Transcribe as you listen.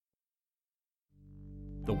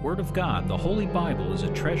The Word of God, the Holy Bible, is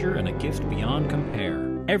a treasure and a gift beyond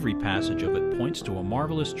compare. Every passage of it points to a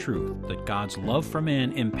marvelous truth that God's love for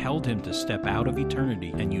man impelled him to step out of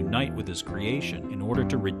eternity and unite with his creation in order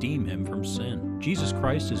to redeem him from sin. Jesus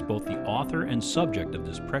Christ is both the author and subject of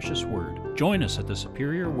this precious Word. Join us at the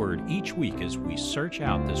Superior Word each week as we search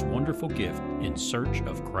out this wonderful gift in search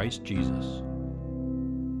of Christ Jesus.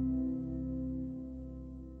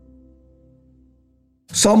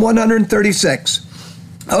 Psalm 136.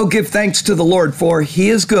 Oh, give thanks to the Lord, for he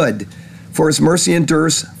is good, for his mercy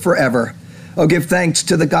endures forever. Oh, give thanks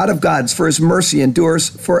to the God of gods, for his mercy endures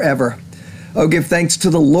forever. Oh, give thanks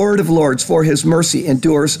to the Lord of lords, for his mercy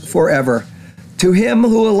endures forever. To him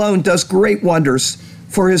who alone does great wonders,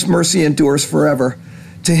 for his mercy endures forever.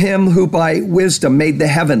 To him who by wisdom made the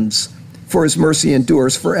heavens, for his mercy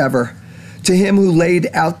endures forever. To him who laid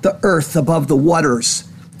out the earth above the waters,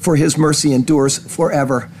 for his mercy endures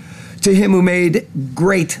forever. To him who made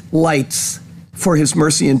great lights, for his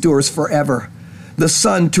mercy endures forever. The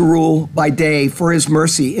sun to rule by day, for his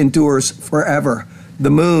mercy endures forever. The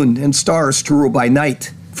moon and stars to rule by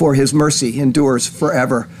night, for his mercy endures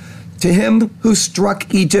forever. To him who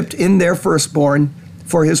struck Egypt in their firstborn,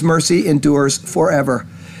 for his mercy endures forever.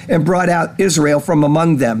 And brought out Israel from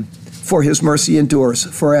among them, for his mercy endures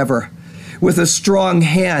forever. With a strong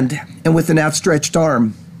hand and with an outstretched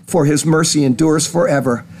arm, for his mercy endures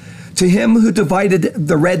forever. To him who divided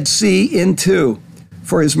the Red Sea in two,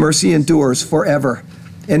 for his mercy endures forever,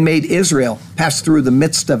 and made Israel pass through the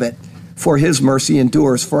midst of it, for his mercy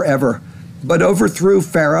endures forever, but overthrew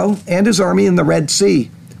Pharaoh and his army in the Red Sea,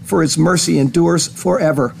 for his mercy endures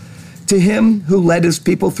forever. To him who led his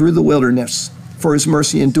people through the wilderness, for his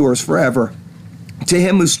mercy endures forever. To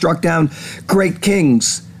him who struck down great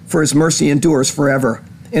kings, for his mercy endures forever,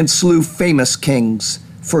 and slew famous kings,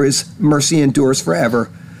 for his mercy endures forever.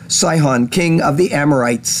 Sihon, king of the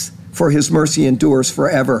Amorites, for his mercy endures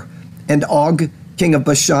forever. And Og, king of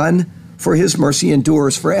Bashan, for his mercy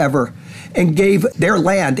endures forever. And gave their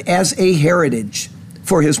land as a heritage,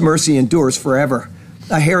 for his mercy endures forever.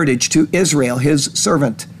 A heritage to Israel, his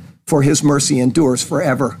servant, for his mercy endures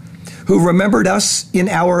forever. Who remembered us in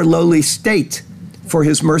our lowly state, for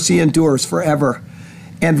his mercy endures forever.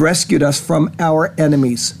 And rescued us from our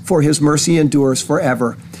enemies, for his mercy endures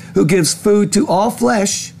forever. Who gives food to all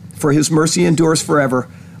flesh, for his mercy endures forever.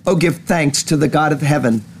 Oh, give thanks to the God of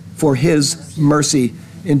heaven, for his mercy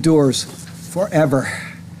endures forever.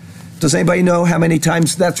 Does anybody know how many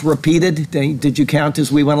times that's repeated? Did you count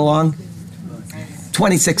as we went along?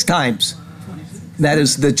 26 times. That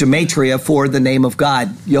is the gematria for the name of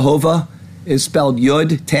God. Jehovah is spelled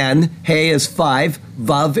Yud, 10, He is 5,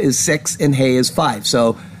 Vav is 6, and He is 5.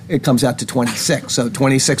 So it comes out to 26. So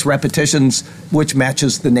 26 repetitions, which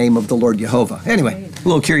matches the name of the Lord Jehovah. Anyway, a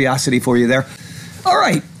little curiosity for you there. All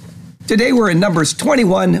right. Today we're in Numbers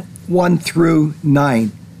 21, 1 through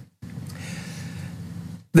 9.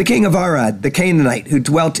 The king of Arad, the Canaanite, who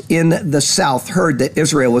dwelt in the south, heard that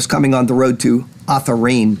Israel was coming on the road to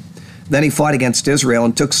Atharim. Then he fought against Israel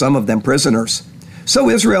and took some of them prisoners. So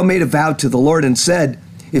Israel made a vow to the Lord and said,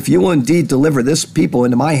 if you will indeed deliver this people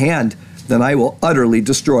into my hand, then I will utterly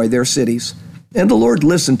destroy their cities. And the Lord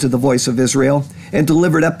listened to the voice of Israel and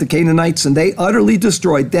delivered up the Canaanites, and they utterly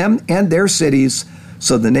destroyed them and their cities.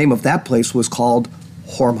 So the name of that place was called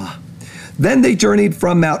Hormah. Then they journeyed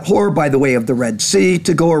from Mount Hor by the way of the Red Sea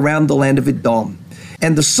to go around the land of Edom.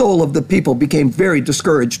 And the soul of the people became very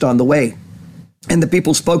discouraged on the way. And the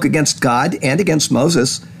people spoke against God and against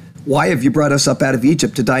Moses. Why have you brought us up out of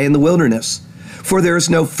Egypt to die in the wilderness? For there is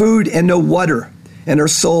no food and no water, and our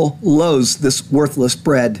soul loathes this worthless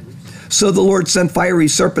bread. So the Lord sent fiery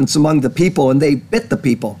serpents among the people, and they bit the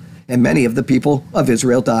people, and many of the people of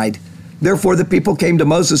Israel died. Therefore the people came to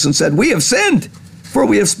Moses and said, we have sinned, for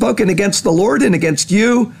we have spoken against the Lord and against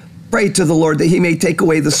you. Pray to the Lord that he may take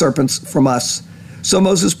away the serpents from us. So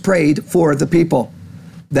Moses prayed for the people.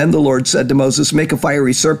 Then the Lord said to Moses, make a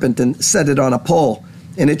fiery serpent and set it on a pole,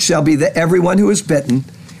 and it shall be that everyone who is bitten,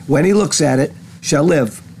 when he looks at it, shall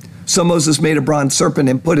live. So Moses made a bronze serpent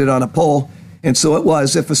and put it on a pole, and so it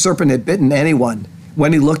was, if a serpent had bitten anyone,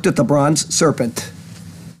 when he looked at the bronze serpent,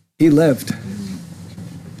 he lived.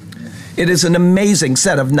 It is an amazing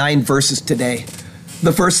set of 9 verses today.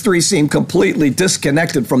 The first 3 seem completely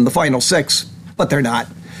disconnected from the final 6, but they're not.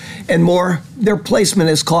 And more, their placement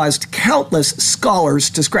has caused countless scholars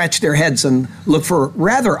to scratch their heads and look for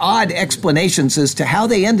rather odd explanations as to how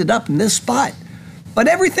they ended up in this spot. But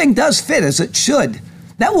everything does fit as it should.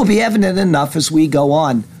 That will be evident enough as we go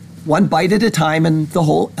on. One bite at a time and the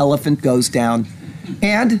whole elephant goes down.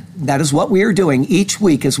 And that is what we are doing each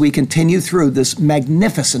week as we continue through this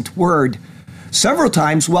magnificent word. Several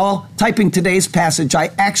times while typing today's passage,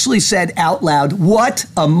 I actually said out loud, "What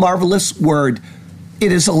a marvelous word.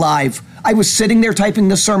 It is alive." I was sitting there typing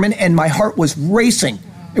the sermon and my heart was racing.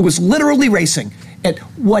 It was literally racing at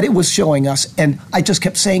what it was showing us. And I just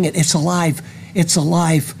kept saying it, "It's alive. It's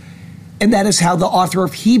alive." And that is how the author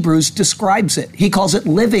of Hebrews describes it. He calls it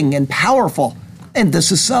living and powerful. And this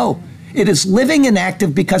is so. It is living and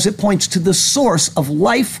active because it points to the source of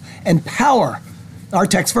life and power. Our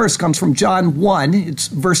text verse comes from John 1, it's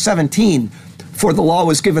verse 17. "For the law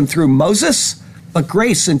was given through Moses, but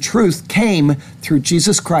grace and truth came through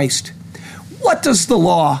Jesus Christ." What does the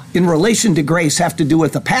law in relation to grace have to do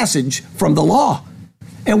with a passage from the law?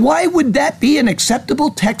 And why would that be an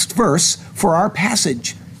acceptable text verse for our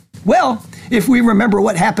passage? Well, if we remember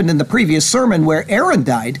what happened in the previous sermon where Aaron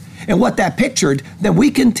died and what that pictured, then we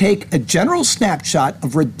can take a general snapshot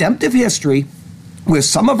of redemptive history with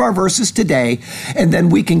some of our verses today, and then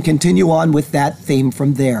we can continue on with that theme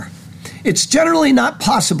from there. It's generally not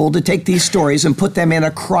possible to take these stories and put them in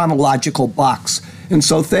a chronological box. And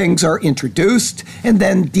so things are introduced, and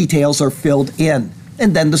then details are filled in,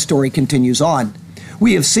 and then the story continues on.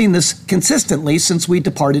 We have seen this consistently since we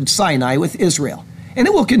departed Sinai with Israel, and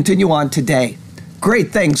it will continue on today.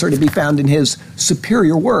 Great things are to be found in His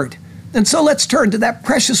superior word. And so let's turn to that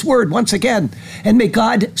precious word once again, and may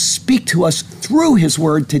God speak to us through His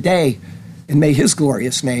word today, and may His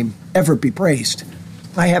glorious name ever be praised.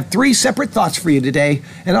 I have 3 separate thoughts for you today,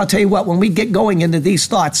 and I'll tell you what, when we get going into these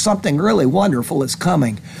thoughts, something really wonderful is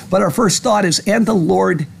coming. But our first thought is, "And the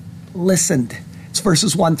Lord listened." It's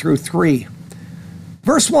verses 1 through 3.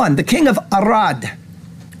 Verse 1, the king of Arad.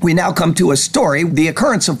 We now come to a story, the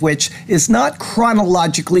occurrence of which is not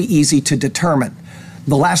chronologically easy to determine.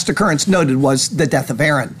 The last occurrence noted was the death of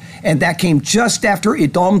Aaron, and that came just after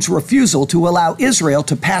Edom's refusal to allow Israel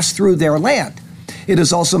to pass through their land. It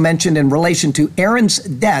is also mentioned in relation to Aaron's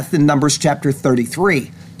death in Numbers chapter 33.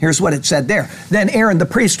 Here's what it said there. "Then Aaron the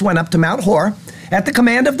priest went up to Mount Hor at the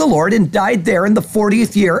command of the Lord and died there in the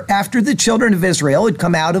 40th year after the children of Israel had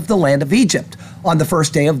come out of the land of Egypt on the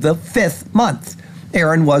first day of the 5th month.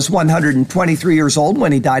 Aaron was 123 years old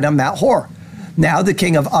when he died on Mount Hor. Now the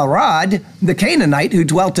king of Arad, the Canaanite who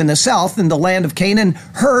dwelt in the south in the land of Canaan,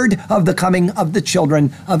 heard of the coming of the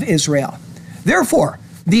children of Israel. Therefore,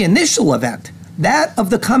 the initial event, that of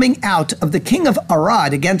the coming out of the king of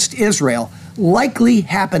Arad against Israel, likely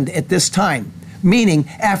happened at this time, meaning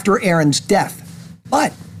after Aaron's death.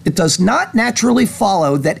 But it does not naturally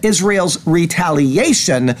follow that Israel's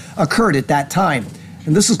retaliation occurred at that time.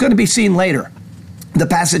 And this is going to be seen later. The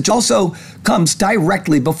passage also comes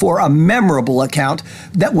directly before a memorable account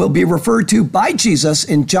that will be referred to by Jesus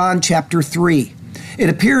in John chapter 3. It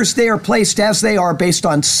appears they are placed as they are based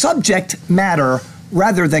on subject matter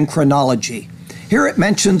rather than chronology. Here it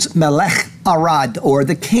mentions Melech Arad, or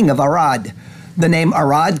the king of Arad. The name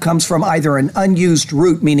Arad comes from either an unused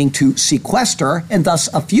root meaning to sequester and thus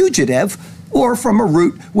a fugitive, or from a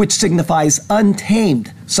root which signifies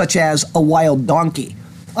untamed, such as a wild donkey.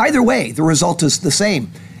 Either way, the result is the same.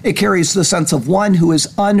 It carries the sense of one who is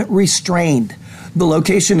unrestrained. The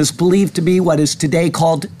location is believed to be what is today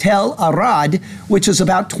called Tel Arad, which is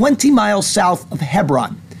about 20 miles south of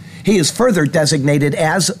Hebron. He is further designated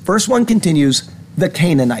as, verse 1 continues, the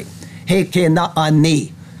Canaanite.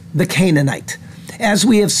 Hekena'ani, the Canaanite. As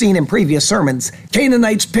we have seen in previous sermons,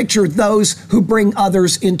 Canaanites picture those who bring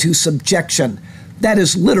others into subjection. That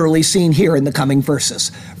is literally seen here in the coming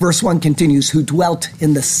verses. Verse 1 continues, who dwelt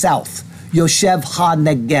in the south, Yoshev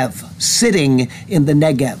ha-Negev, sitting in the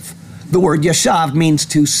Negev. The word Yeshav means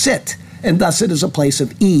to sit, and thus it is a place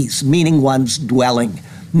of ease, meaning one's dwelling.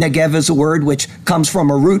 Negev is a word which comes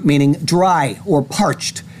from a root meaning dry or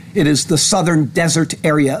parched. It is the southern desert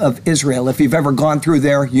area of Israel. If you've ever gone through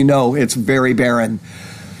there, you know it's very barren.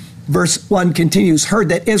 Verse 1 continues, heard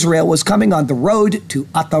that Israel was coming on the road to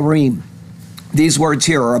Atarim. These words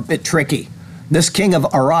here are a bit tricky. This king of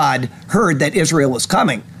Arad heard that Israel was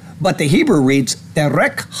coming, but the Hebrew reads,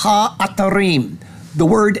 Derek ha-Atarim. The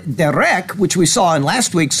word derek, which we saw in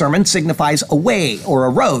last week's sermon, signifies a way or a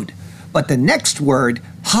road. But the next word,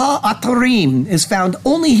 ha-Atarim, is found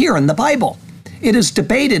only here in the Bible. It is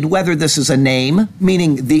debated whether this is a name,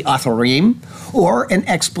 meaning the Atarim, or an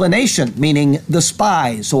explanation, meaning the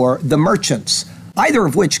spies or the merchants, either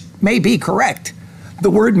of which may be correct. The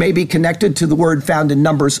word may be connected to the word found in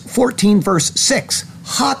Numbers 14, verse 6,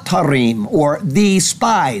 Hatarim, or the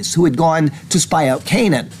spies who had gone to spy out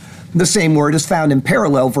Canaan. The same word is found in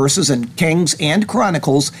parallel verses in Kings and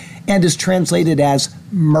Chronicles and is translated as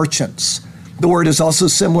merchants. The word is also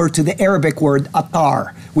similar to the Arabic word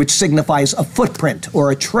atar, which signifies a footprint or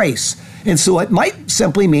a trace. And so it might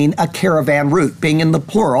simply mean a caravan route. Being in the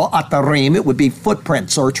plural, atarim, it would be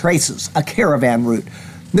footprints or traces, a caravan route.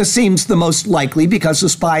 This seems the most likely because the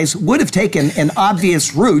spies would have taken an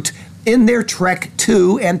obvious route in their trek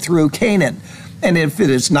to and through Canaan. And if it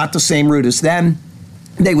is not the same route as then,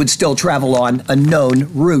 they would still travel on a known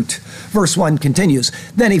route. Verse 1 continues,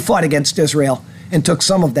 "Then he fought against Israel and took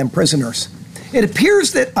some of them prisoners." It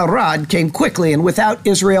appears that Arad came quickly and without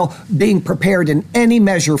Israel being prepared in any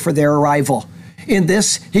measure for their arrival. In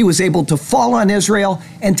this, he was able to fall on Israel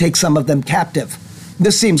and take some of them captive.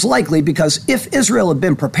 This seems likely because if Israel had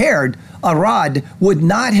been prepared, Arad would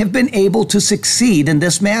not have been able to succeed in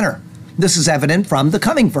this manner. This is evident from the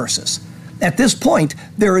coming verses. At this point,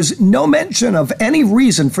 there is no mention of any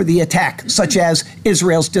reason for the attack, such as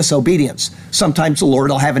Israel's disobedience. Sometimes the Lord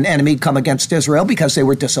will have an enemy come against Israel because they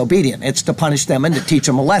were disobedient. It's to punish them and to teach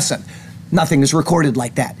them a lesson. Nothing is recorded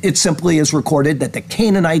like that. It simply is recorded that the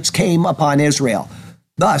Canaanites came upon Israel.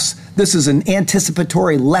 Thus, this is an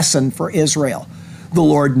anticipatory lesson for Israel. The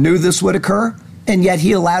Lord knew this would occur, and yet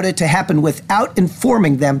he allowed it to happen without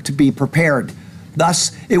informing them to be prepared.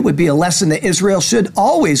 Thus, it would be a lesson that Israel should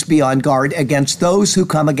always be on guard against those who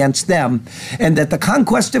come against them, and that the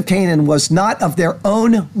conquest of Canaan was not of their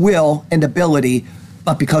own will and ability,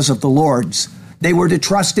 but because of the Lord's. They were to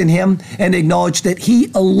trust in him and acknowledge that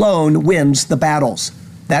he alone wins the battles.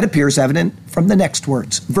 That appears evident from the next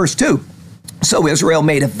words. Verse 2, "So Israel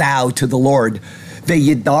made a vow to the Lord,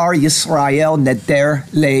 Veyidar Yisrael neder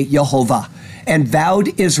le Yehovah, and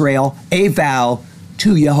vowed Israel a vow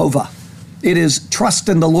to Yehovah." It is trust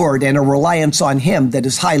in the Lord and a reliance on him that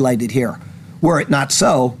is highlighted here. Were it not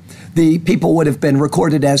so, the people would have been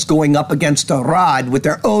recorded as going up against Arad with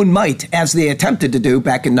their own might, as they attempted to do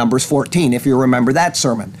back in Numbers 14, if you remember that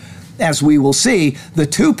sermon. As we will see, the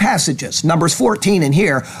two passages, Numbers 14 and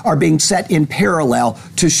here, are being set in parallel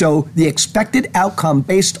to show the expected outcome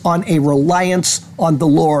based on a reliance on the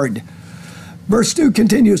Lord. Verse 2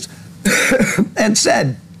 continues, "And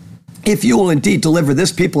said, if you will indeed deliver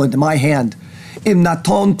this people into my hand, im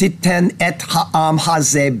naton titen et ha'am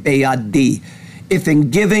hazeh beyadi, if in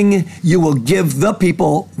giving you will give the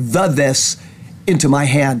people this into my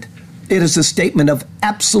hand." It is a statement of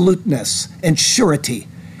absoluteness and surety.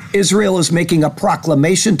 Israel is making a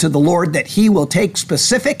proclamation to the Lord that he will take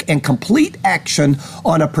specific and complete action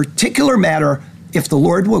on a particular matter if the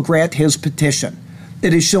Lord will grant his petition.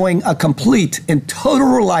 It is showing a complete and total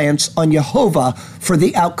reliance on Jehovah for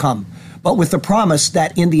the outcome, but with the promise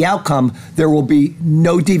that in the outcome there will be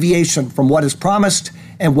no deviation from what is promised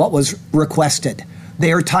and what was requested.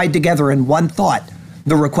 They are tied together in one thought.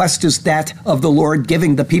 The request is that of the Lord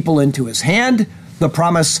giving the people into his hand. The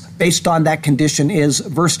promise based on that condition is,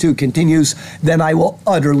 verse 2 continues, "Then I will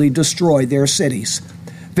utterly destroy their cities.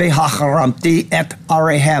 Vehacharamti et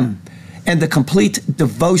arehem, and the complete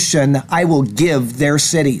devotion I will give their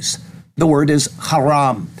cities." The word is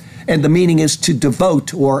haram, and the meaning is to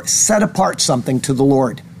devote or set apart something to the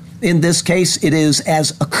Lord. In this case, it is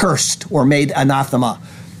as accursed or made anathema.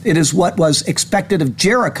 It is what was expected of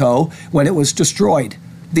Jericho when it was destroyed.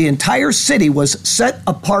 The entire city was set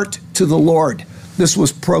apart to the Lord. This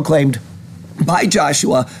was proclaimed by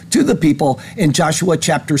Joshua to the people in Joshua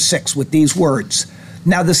chapter 6 with these words,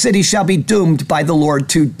 "Now the city shall be doomed by the Lord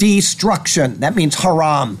to destruction." That means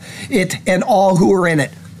haram. It and all who are in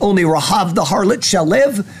it. Only Rahab the harlot shall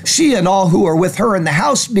live, she and all who are with her in the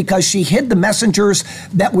house, because she hid the messengers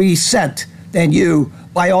that we sent. And you,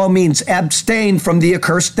 by all means, abstain from the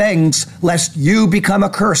accursed things, lest you become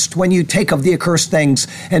accursed when you take of the accursed things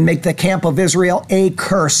and make the camp of Israel a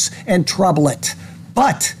curse and trouble it.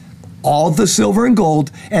 But all the silver and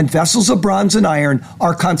gold and vessels of bronze and iron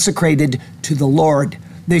are consecrated to the Lord.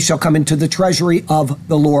 They shall come into the treasury of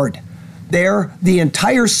the Lord. There, the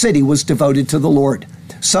entire city was devoted to the Lord.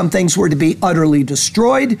 Some things were to be utterly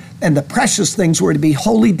destroyed, and the precious things were to be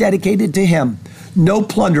wholly dedicated to him. No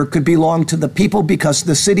plunder could belong to the people because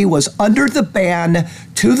the city was under the ban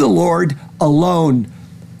to the Lord alone.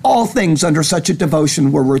 All things under such a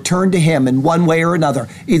devotion were returned to him in one way or another,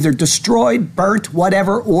 either destroyed, burnt,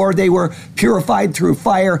 whatever, or they were purified through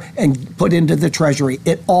fire and put into the treasury.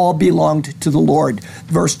 It all belonged to the Lord.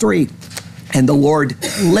 Verse 3, "And the Lord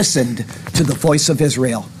listened to the voice of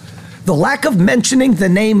Israel." The lack of mentioning the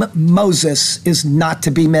name Moses is not to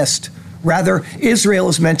be missed. Rather, Israel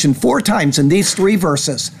is mentioned 4 times in these 3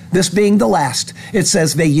 verses, this being the last. It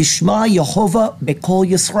says, "Veyishma Yehovah bekol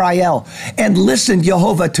Yisrael," and listened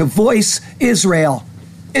Yehovah to voice Israel.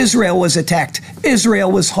 Israel was attacked.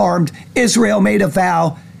 Israel was harmed. Israel made a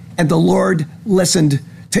vow, and the Lord listened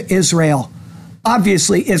to Israel.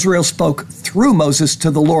 Obviously, Israel spoke through Moses to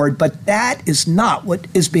the Lord, but that is not what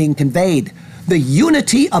is being conveyed. The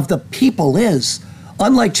unity of the people is.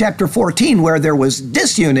 Unlike chapter 14, where there was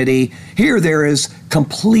disunity, here there is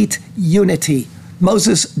complete unity.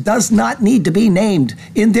 Moses does not need to be named.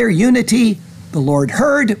 In their unity, the Lord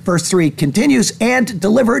heard, verse 3 continues, and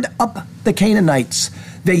delivered up the Canaanites.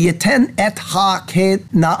 V'yiten et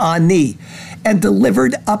ha-Kenaani, and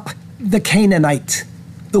delivered up the Canaanite.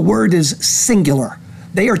 The word is singular.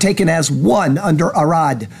 They are taken as one under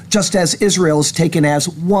Arad, just as Israel is taken as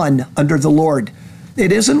one under the Lord.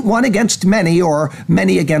 It isn't one against many or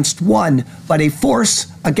many against one, but a force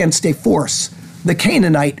against a force. The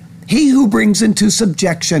Canaanite, he who brings into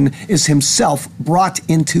subjection, is himself brought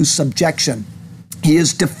into subjection. He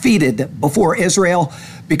is defeated before Israel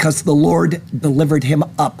because the Lord delivered him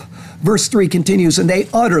up. Verse 3 continues, and they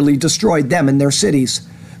utterly destroyed them in their cities.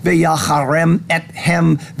 Ve'yacharem et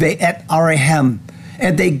hem ve'et arehem.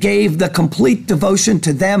 And they gave the complete devotion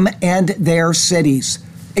to them and their cities.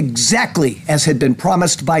 Exactly as had been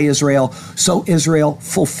promised by Israel, so Israel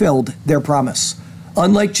fulfilled their promise.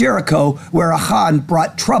 Unlike Jericho, where Achan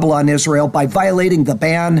brought trouble on Israel by violating the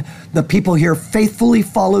ban, the people here faithfully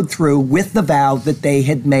followed through with the vow that they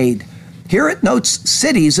had made. Here it notes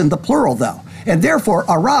cities in the plural, though, and therefore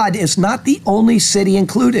Arad is not the only city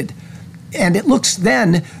included. And it looks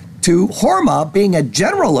then to Hormah being a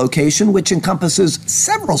general location which encompasses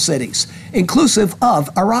several cities, inclusive of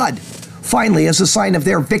Arad. Finally, as a sign of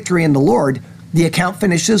their victory in the Lord, the account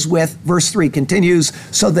finishes with, verse 3 continues,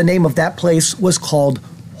 so the name of that place was called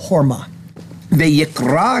Hormah.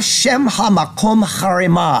 Ve'yikra Shem hamakom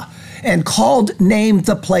Harimah, and named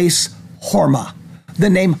the place Hormah. The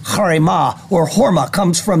name Harimah or Hormah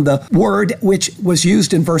comes from the word which was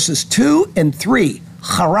used in verses 2 and 3,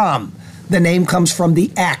 Haram. The name comes from the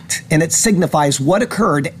act, and it signifies what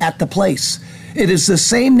occurred at the place. It is the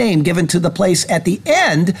same name given to the place at the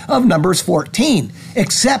end of Numbers 14,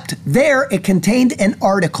 except there it contained an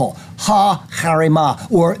article, ha-harimah,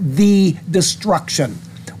 or the destruction.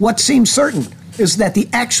 What seems certain is that the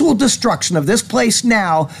actual destruction of this place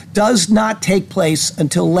now does not take place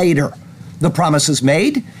until later. The promise is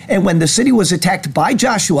made, and when the city was attacked by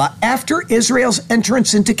Joshua after Israel's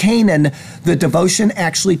entrance into Canaan, the devotion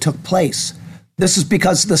actually took place. This is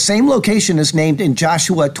because the same location is named in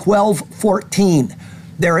Joshua 12:14.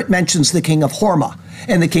 There it mentions the king of Hormah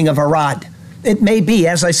and the king of Arad. It may be,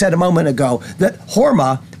 as I said a moment ago, that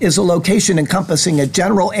Hormah is a location encompassing a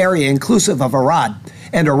general area inclusive of Arad,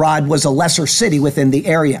 and Arad was a lesser city within the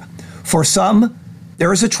area. For some,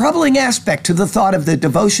 there is a troubling aspect to the thought of the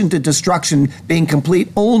devotion to destruction being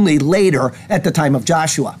complete only later at the time of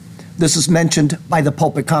Joshua. This is mentioned by the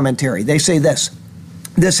pulpit commentary. They say this.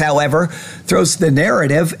 This, however, throws the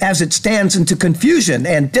narrative as it stands into confusion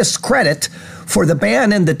and discredit, for the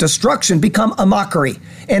ban and the destruction become a mockery,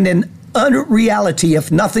 and an unreality,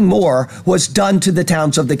 if nothing more, was done to the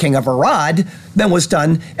towns of the king of Arad than was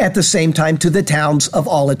done at the same time to the towns of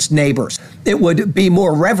all its neighbors. It would be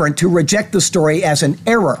more reverent to reject the story as an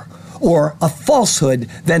error or a falsehood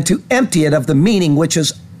than to empty it of the meaning which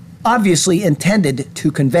is obviously intended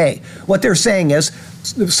to convey. What they're saying is,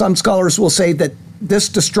 some scholars will say that this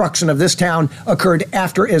destruction of this town occurred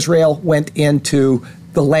after Israel went into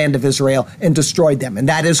the land of Israel and destroyed them. And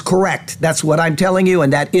that is correct. That's what I'm telling you,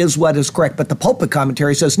 and that is what is correct. But the pulpit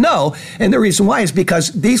commentary says no, and the reason why is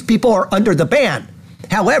because these people are under the ban.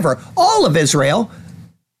 However, all of Israel,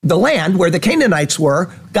 the land where the Canaanites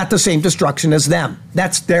were, got the same destruction as them.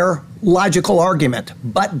 That's their logical argument,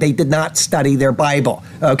 but they did not study their Bible,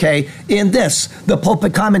 okay? In this, the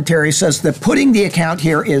pulpit commentary says that putting the account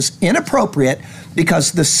here is inappropriate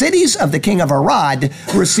because the cities of the king of Arad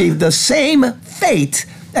received the same fate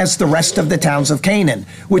as the rest of the towns of Canaan,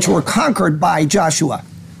 which were conquered by Joshua.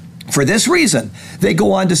 For this reason, they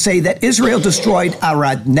go on to say that Israel destroyed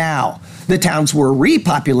Arad now. The towns were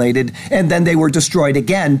repopulated, and then they were destroyed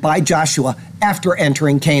again by Joshua after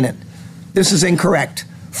entering Canaan. This is incorrect.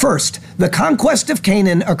 First, the conquest of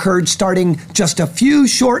Canaan occurred starting just a few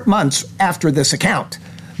short months after this account.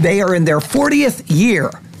 They are in their 40th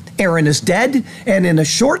year. Aaron is dead, and in a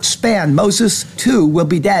short span, Moses too will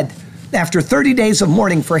be dead. After 30 days of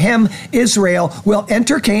mourning for him, Israel will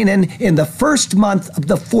enter Canaan in the first month of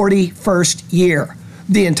the 41st year.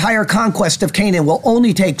 The entire conquest of Canaan will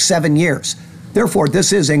only take 7 years. Therefore,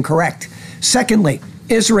 this is incorrect. Secondly,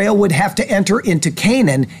 Israel would have to enter into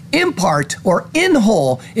Canaan in part or in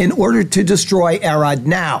whole in order to destroy Arad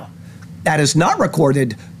now. That is not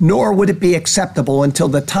recorded, nor would it be acceptable until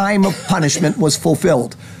the time of punishment was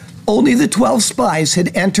fulfilled. Only the 12 spies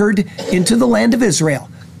had entered into the land of Israel,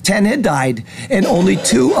 10 had died, and only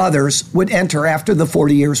 2 others would enter after the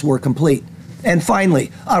 40 years were complete. And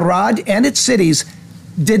finally, Arad and its cities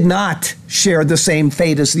did not share the same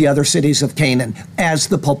fate as the other cities of Canaan, as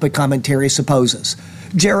the pulpit commentary supposes.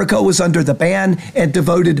 Jericho was under the ban and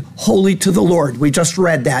devoted wholly to the Lord. We just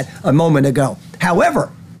read that a moment ago.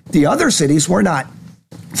 However, the other cities were not.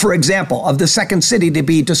 For example, of the second city to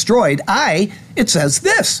be destroyed, it says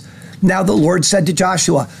this: "Now the Lord said to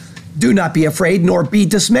Joshua, do not be afraid nor be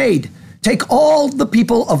dismayed. Take all the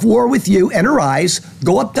people of war with you and arise,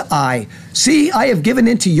 go up to Ai. See, I have given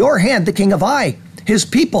into your hand the king of Ai, his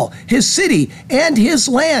people, his city, and his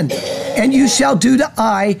land. And you shall do to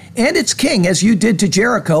Ai and its king as you did to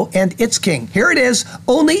Jericho and its king." Here it is: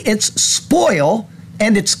 "Only its spoil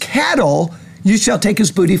and its cattle you shall take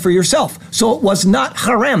as booty for yourself." So it was not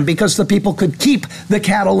harem, because the people could keep the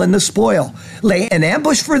cattle and the spoil. "Lay an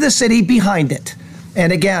ambush for the city behind it."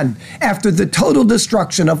 And again, after the total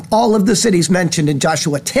destruction of all of the cities mentioned in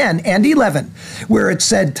Joshua 10 and 11, where it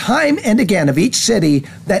said time and again of each city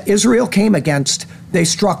that Israel came against, they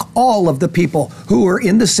struck all of the people who were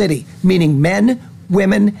in the city, meaning men,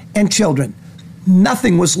 women, and children.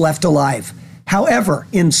 Nothing was left alive. However,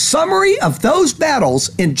 in summary of those battles,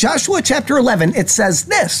 in Joshua chapter 11, it says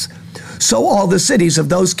this: "So all the cities of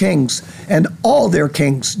those kings and all their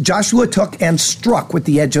kings Joshua took and struck with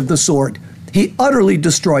the edge of the sword. He utterly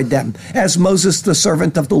destroyed them, as Moses, the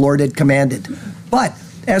servant of the Lord, had commanded. But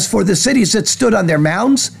as for the cities that stood on their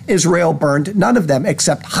mounds, Israel burned none of them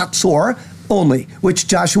except Hatzor only, which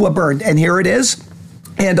Joshua burned." And here it is: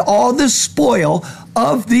 "And all the spoil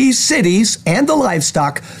of these cities and the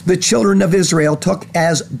livestock the children of Israel took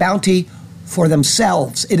as bounty for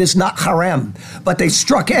themselves." It is not harem, but they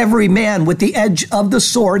struck every man with the edge of the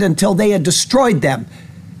sword until they had destroyed them,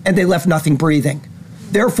 and they left nothing breathing.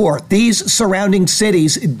 Therefore, these surrounding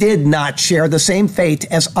cities did not share the same fate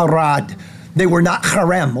as Arad. They were not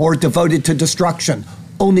harem or devoted to destruction.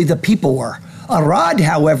 Only the people were. Arad,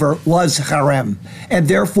 however, was harem, and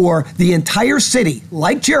therefore the entire city,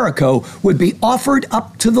 like Jericho, would be offered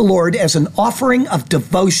up to the Lord as an offering of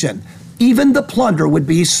devotion. Even the plunder would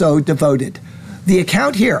be so devoted. The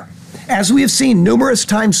account here, as we have seen numerous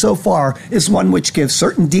times so far, is one which gives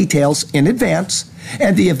certain details in advance,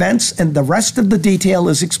 and the events and the rest of the detail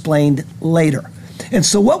is explained later. And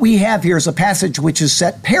so what we have here is a passage which is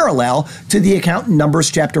set parallel to the account in Numbers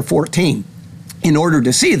chapter 14. In order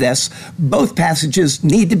to see this, both passages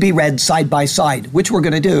need to be read side by side, which we're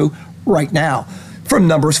going to do right now. From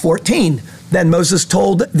Numbers 14, "Then Moses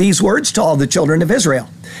told these words to all the children of Israel,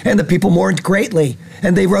 and the people mourned greatly,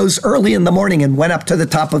 and they rose early in the morning and went up to the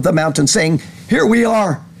top of the mountain, saying, 'Here we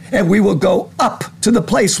are, and we will go up to the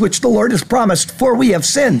place which the Lord has promised, for we have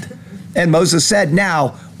sinned.' And Moses said,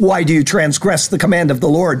 'Now, why do you transgress the command of the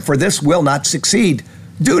Lord? For this will not succeed.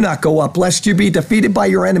 Do not go up, lest you be defeated by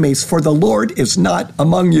your enemies, for the Lord is not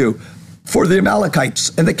among you. For the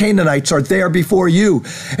Amalekites and the Canaanites are there before you,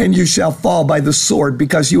 and you shall fall by the sword,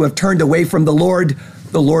 because you have turned away from the Lord.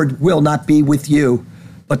 The Lord will not be with you.'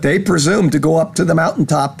 But they presumed to go up to the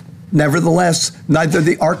mountaintop. Nevertheless, neither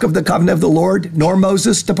the ark of the covenant of the Lord nor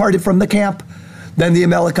Moses departed from the camp. Then the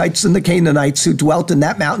Amalekites and the Canaanites who dwelt in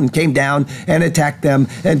that mountain came down and attacked them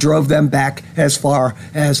and drove them back as far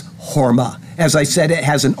as Hormah." As I said, it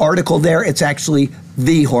has an article there. It's actually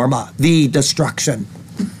the Hormah, the destruction.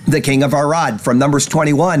 "The king of Arad," from Numbers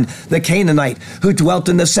 21, "the Canaanite who dwelt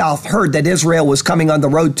in the south, heard that Israel was coming on the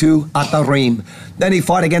road to Atarim. Then he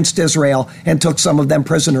fought against Israel and took some of them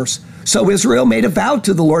prisoners. So Israel made a vow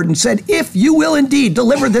to the Lord and said, 'If you will indeed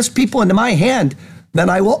deliver this people into my hand, then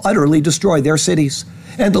I will utterly destroy their cities.'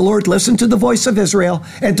 And the Lord listened to the voice of Israel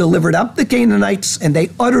and delivered up the Canaanites, and they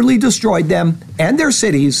utterly destroyed them and their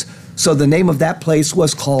cities. So the name of that place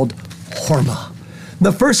was called Hormah."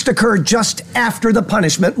 The first occurred just after the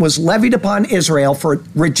punishment was levied upon Israel for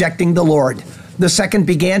rejecting the Lord. The second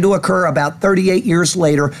began to occur about 38 years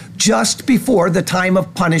later, just before the time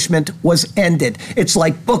of punishment was ended. It's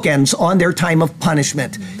like bookends on their time of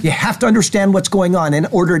punishment. You have to understand what's going on in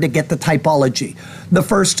order to get the typology. The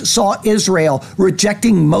first saw Israel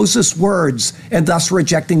rejecting Moses' words and thus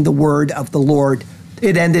rejecting the word of the Lord.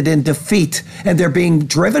 It ended in defeat, and they're being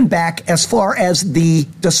driven back as far as the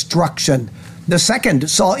destruction. The second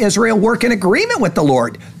saw Israel work in agreement with the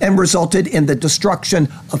Lord and resulted in the destruction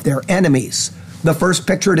of their enemies. The first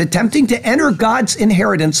pictured attempting to enter God's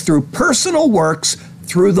inheritance through personal works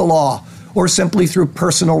through the law, or simply through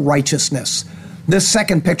personal righteousness. This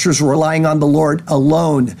second pictures relying on the Lord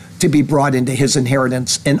alone to be brought into his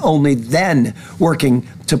inheritance, and only then working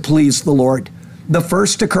to please the Lord. The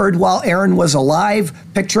first occurred while Aaron was alive,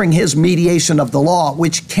 picturing his mediation of the law,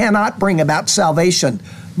 which cannot bring about salvation.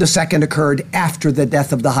 The second occurred after the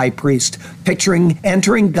death of the high priest, picturing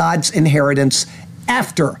entering God's inheritance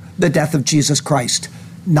after the death of Jesus Christ,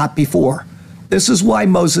 not before. This is why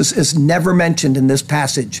Moses is never mentioned in this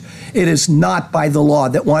passage. It is not by the law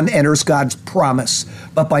that one enters God's promise,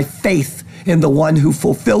 but by faith in the one who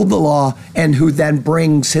fulfilled the law and who then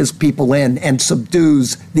brings his people in and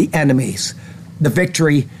subdues the enemies. The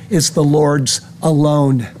victory is the Lord's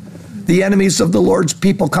alone. The enemies of the Lord's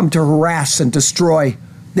people come to harass and destroy.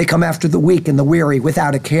 They come after the weak and the weary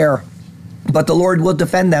without a care. But the Lord will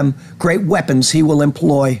defend them. Great weapons he will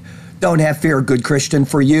employ. Don't have fear, good Christian,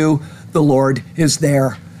 for you, the Lord is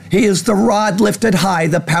there. He is the rod lifted high,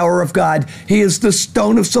 the power of God. He is the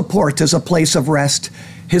stone of support as a place of rest.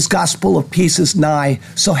 His gospel of peace is nigh,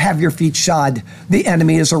 so have your feet shod. The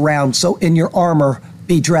enemy is around, so in your armor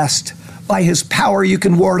be dressed. By his power you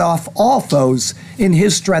can ward off all foes. In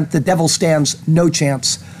his strength the devil stands no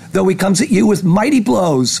chance. Though he comes at you with mighty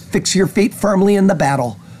blows, fix your feet firmly in the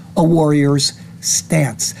battle. A warrior's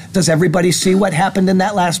stance. Does everybody see what happened in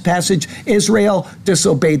that last passage? Israel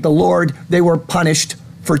disobeyed the Lord. They were punished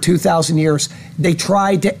for 2,000 years. They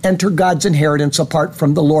tried to enter God's inheritance apart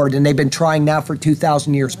from the Lord, and they've been trying now for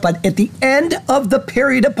 2,000 years. But at the end of the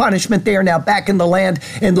period of punishment, they are now back in the land,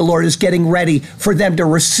 and the Lord is getting ready for them to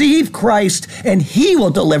receive Christ, and he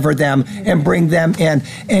will deliver them and bring them in.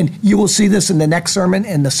 And you will see this in the next sermon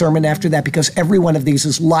and the sermon after that, because every one of these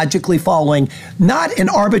is logically following not an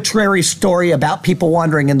arbitrary story about people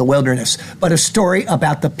wandering in the wilderness, but a story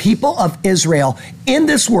about the people of Israel in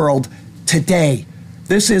this world today.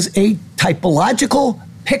 This is a typological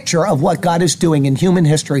picture of what God is doing in human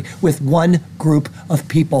history with one group of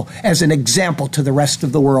people as an example to the rest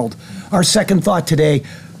of the world. Our second thought today,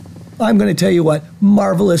 I'm going to tell you what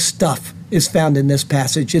marvelous stuff is found in this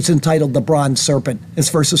passage. It's entitled The Bronze Serpent. It's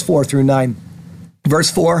verses 4 through 9.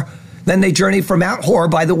 Verse 4, then they journeyed from Mount Hor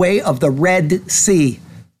by the way of the Red Sea.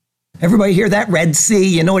 Everybody hear that? Red Sea.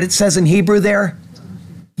 You know what it says in Hebrew there?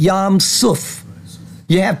 Yam Suf.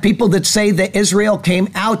 You have people that say that Israel came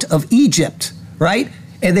out of Egypt, right?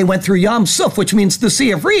 And they went through Yam Suf, which means the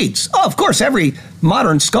Sea of Reeds. Oh, of course, every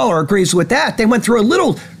modern scholar agrees with that. They went through a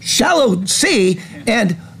little shallow sea,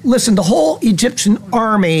 and listen, the whole Egyptian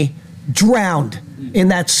army drowned in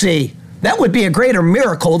that sea. That would be a greater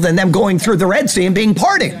miracle than them going through the Red Sea and being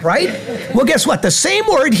parted, right? Well, guess what? The same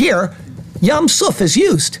word here, Yam Suf, is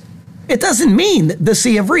used. It doesn't mean the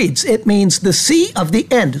Sea of Reeds. It means the Sea of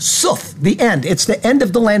the End, Suf, the end. It's the end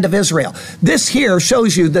of the land of Israel. This here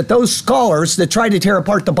shows you that those scholars that tried to tear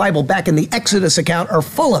apart the Bible back in the Exodus account are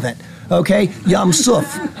full of it, okay? Yam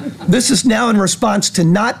Suf. This is now in response to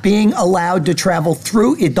not being allowed to travel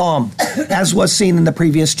through Edom, as was seen in the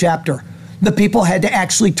previous chapter. The people had to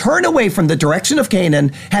actually turn away from the direction of Canaan,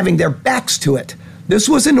 having their backs to it. This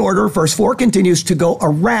was in order, verse 4 continues, to go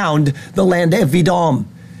around the land of Edom.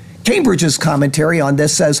 Cambridge's commentary on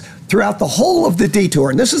this says, throughout the whole of the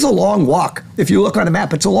detour, and this is a long walk. If you look on a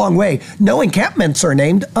map, it's a long way. No encampments are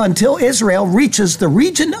named until Israel reaches the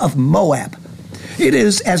region of Moab. It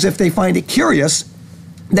is as if they find it curious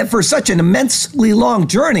that for such an immensely long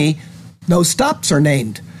journey, no stops are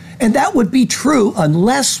named. And that would be true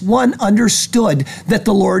unless one understood that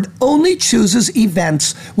the Lord only chooses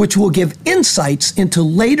events which will give insights into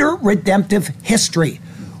later redemptive history.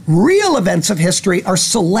 Real events of history are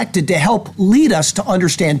selected to help lead us to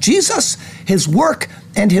understand Jesus, his work,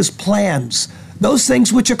 and his plans. Those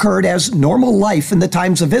things which occurred as normal life in the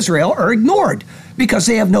times of Israel are ignored because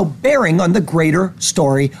they have no bearing on the greater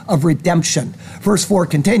story of redemption. Verse 4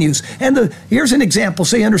 continues, and here's an example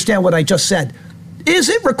so you understand what I just said. Is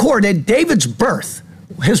it recorded David's birth,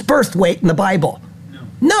 his birth weight in the Bible?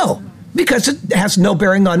 No, because it has no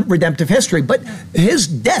bearing on redemptive history, but his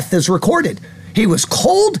death is recorded. He was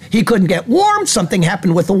cold, he couldn't get warm, something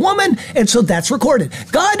happened with a woman, and so that's recorded.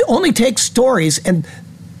 God only takes stories and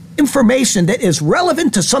information that is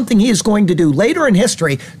relevant to something he is going to do later in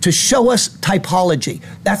history to show us typology.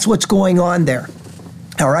 That's what's going on there.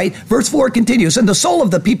 All right, verse 4 continues, and the soul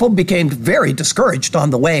of the people became very discouraged on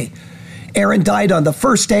the way. Aaron died on the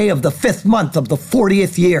first day of the 5th month of the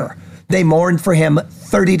 40th year. They mourned for him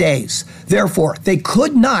 30 days. Therefore, they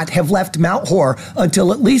could not have left Mount Hor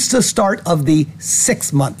until at least the start of the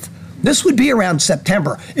 6th month. This would be around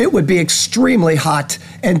September. It would be extremely hot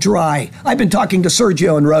and dry. I've been talking to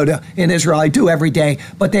Sergio and Rhoda in Israel. I do every day,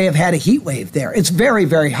 but they have had a heat wave there. It's very,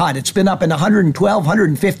 very hot. It's been up in 112,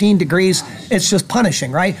 115 degrees. It's just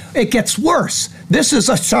punishing, right? It gets worse. This is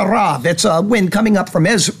a sharav. It's a wind coming up from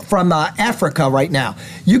Africa right now.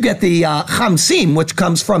 You get the Hamsim, which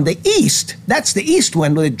comes from the east. That's the east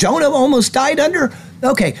wind that Jonah almost died under.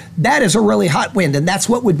 Okay, that is a really hot wind, and that's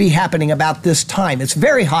what would be happening about this time. It's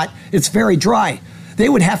very hot, it's very dry. They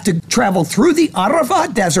would have to travel through the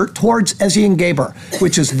Arava Desert towards Ezion Geber,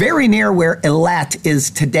 which is very near where Elat is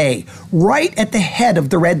today, right at the head of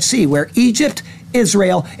the Red Sea, where Egypt,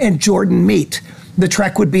 Israel, and Jordan meet. The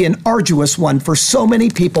trek would be an arduous one for so many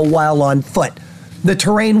people while on foot. The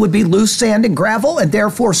terrain would be loose sand and gravel, and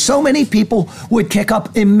therefore so many people would kick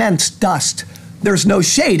up immense dust. There's no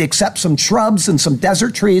shade except some shrubs and some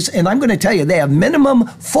desert trees, and I'm going to tell you, they have minimum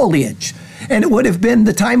foliage. And it would have been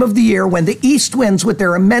the time of the year when the east winds with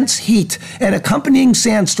their immense heat and accompanying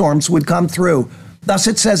sandstorms would come through. Thus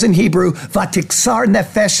it says in Hebrew, Vatiksar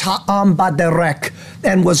nefesh ha'am baderek,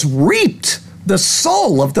 and was reaped the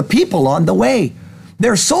soul of the people on the way.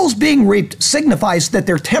 Their souls being reaped signifies that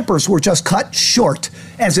their tempers were just cut short,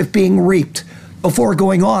 as if being reaped. Before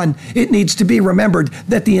going on, it needs to be remembered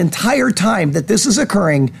that the entire time that this is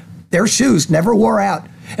occurring, their shoes never wore out,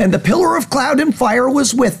 and the pillar of cloud and fire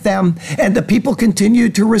was with them, and the people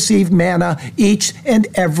continued to receive manna each and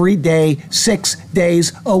every day, 6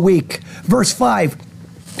 days a week. Verse 5,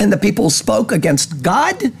 and the people spoke against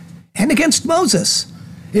God and against Moses.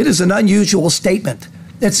 It is an unusual statement.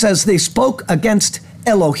 It says they spoke against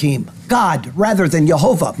Elohim, God, rather than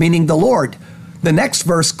Jehovah, meaning the Lord. The next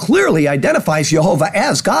verse clearly identifies Jehovah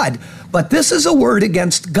as God, but this is a word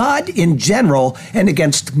against God in general and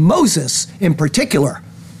against Moses in particular.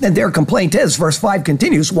 And their complaint is, verse 5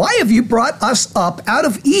 continues, why have you brought us up out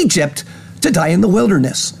of Egypt to die in the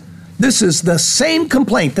wilderness? This is the same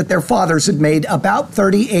complaint that their fathers had made about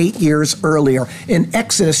 38 years earlier in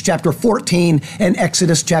Exodus chapter 14 and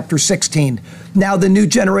Exodus chapter 16. Now the new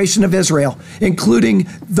generation of Israel, including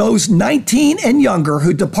those 19 and younger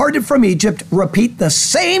who departed from Egypt, repeat the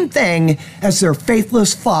same thing as their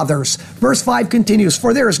faithless fathers. Verse 5 continues,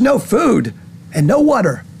 for there is no food and no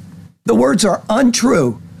water. The words are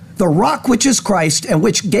untrue. The rock which is Christ and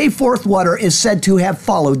which gave forth water is said to have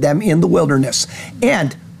followed them in the wilderness.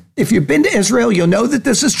 And if you've been to Israel, you'll know that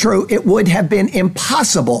this is true. It would have been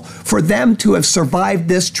impossible for them to have survived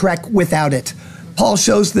this trek without it. Paul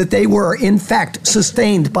shows that they were, in fact,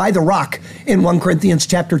 sustained by the rock in 1 Corinthians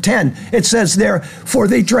chapter 10. It says there, for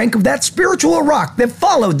they drank of that spiritual rock that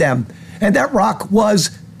followed them, and that rock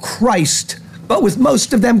was Christ. But with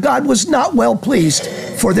most of them, God was not well pleased,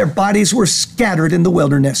 for their bodies were scattered in the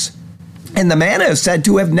wilderness. And the manna is said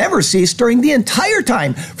to have never ceased during the entire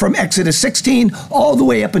time from Exodus 16 all the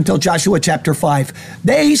way up until Joshua chapter 5.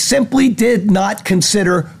 They simply did not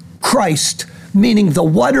consider Christ, meaning the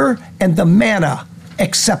water and the manna,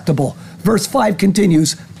 acceptable. Verse 5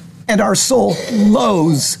 continues, and our soul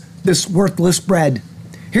loathes this worthless bread.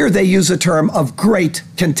 Here they use a term of great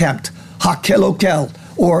contempt, hakelokel,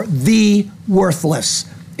 or the worthless.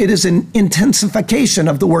 It is an intensification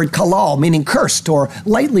of the word kalal, meaning cursed or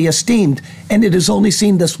lightly esteemed, and it is only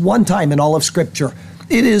seen this one time in all of Scripture.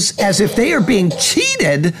 It is as if they are being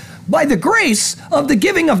cheated by the grace of the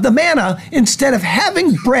giving of the manna instead of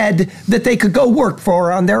having bread that they could go work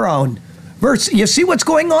for on their own. You see what's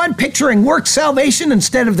going on? Picturing work salvation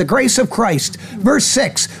instead of the grace of Christ. Verse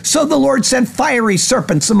 6, so the Lord sent fiery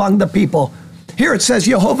serpents among the people. Here it says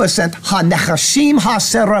Jehovah sent ha-nechashim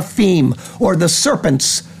ha-seraphim, or the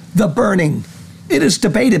serpents, the burning. It is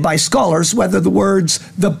debated by scholars whether the words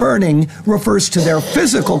the burning refers to their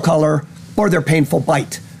physical color or their painful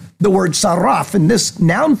bite. The word saraf in this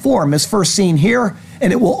noun form is first seen here,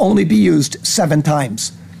 and it will only be used 7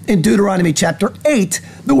 times. In Deuteronomy chapter 8,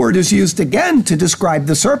 the word is used again to describe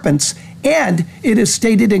the serpents, and it is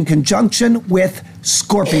stated in conjunction with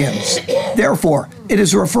scorpions. Therefore, it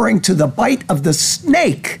is referring to the bite of the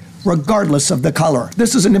snake, regardless of the color.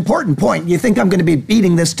 This is an important point. You think I'm going to be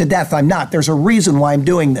beating this to death. I'm not. There's a reason why I'm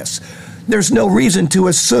doing this. There's no reason to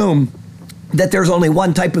assume that there's only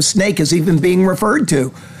one type of snake is even being referred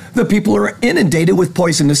to. The people are inundated with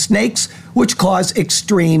poisonous snakes, which cause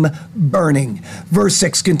extreme burning. Verse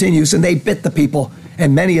 6 continues, and they bit the people,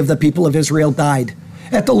 and many of the people of Israel died.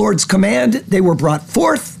 At the Lord's command, they were brought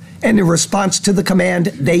forth, and in response to the command,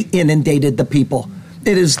 they inundated the people.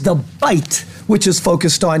 It is the bite which is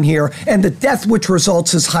focused on here, and the death which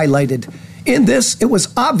results is highlighted. In this, it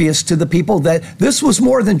was obvious to the people that this was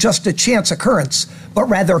more than just a chance occurrence, but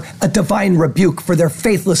rather a divine rebuke for their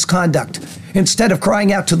faithless conduct. Instead of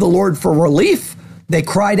crying out to the Lord for relief, they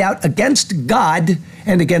cried out against God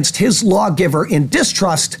and against his lawgiver in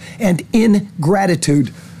distrust and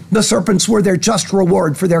ingratitude. The serpents were their just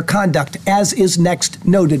reward for their conduct, as is next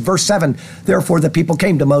noted. Verse 7, therefore the people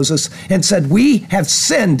came to Moses and said, we have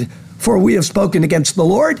sinned, for we have spoken against the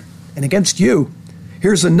Lord and against you.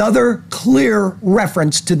 Here's another clear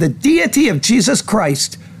reference to the deity of Jesus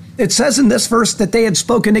Christ. It says in this verse that they had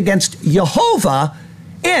spoken against Jehovah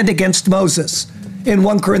and against Moses. In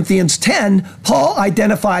 1 Corinthians 10, Paul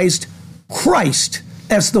identifies Christ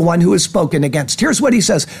as the one who is spoken against. Here's what he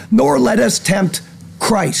says, "Nor let us tempt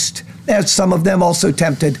Christ, as some of them also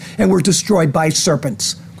tempted and were destroyed by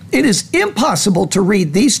serpents." It is impossible to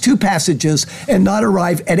read these two passages and not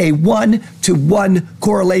arrive at a one-to-one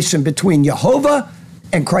correlation between Jehovah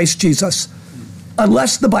and Christ Jesus.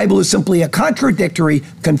 Unless the Bible is simply a contradictory,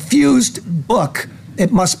 confused book,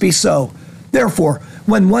 it must be so. Therefore,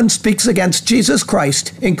 when one speaks against Jesus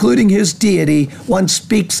Christ, including his deity, one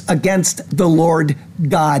speaks against the Lord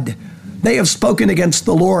God. They have spoken against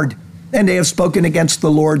the Lord, and they have spoken against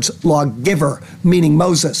the Lord's lawgiver, meaning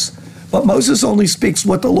Moses. But Moses only speaks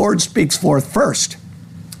what the Lord speaks forth first.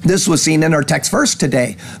 This was seen in our text verse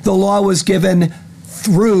today. The law was given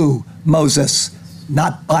through Moses,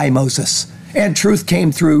 not by Moses. And truth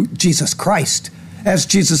came through Jesus Christ. As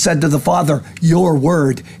Jesus said to the Father, "Your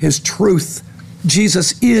word is truth."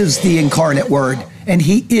 Jesus is the incarnate word, and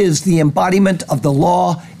he is the embodiment of the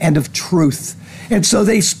law and of truth. And so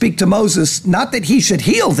they speak to Moses, not that he should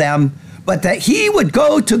heal them, but that he would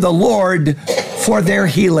go to the Lord for their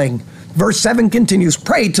healing. Verse 7 continues,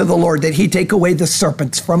 "Pray to the Lord that he take away the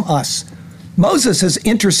serpents from us." Moses has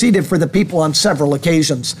interceded for the people on several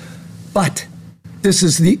occasions, but this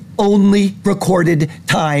is the only recorded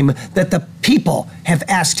time that the people have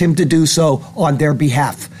asked him to do so on their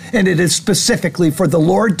behalf. And it is specifically for the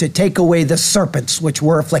Lord to take away the serpents which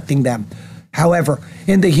were afflicting them. However,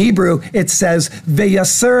 in the Hebrew, it says,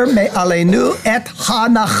 "V'yasir me'aleinu et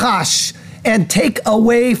hanachash," and take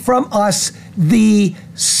away from us the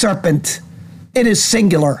serpent. It is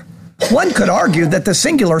singular. One could argue that the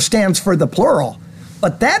singular stands for the plural,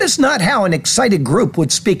 but that is not how an excited group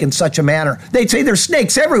would speak in such a manner. They'd say there's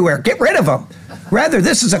snakes everywhere, get rid of them. Rather,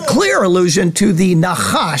 this is a clear allusion to the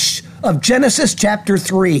Nachash of Genesis chapter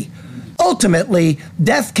 3. Ultimately,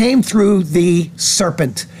 death came through the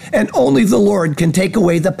serpent, and only the Lord can take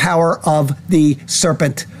away the power of the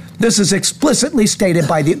serpent. This is explicitly stated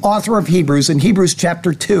by the author of Hebrews in Hebrews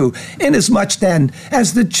chapter 2. "Inasmuch then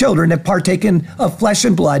as the children have partaken of flesh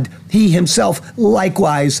and blood, he himself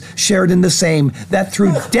likewise shared in the same, that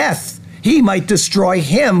through death he might destroy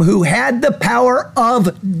him who had the power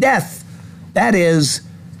of death," that is,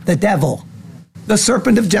 the devil. The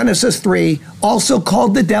serpent of Genesis 3, also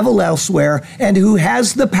called the devil elsewhere, and who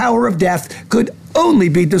has the power of death, could only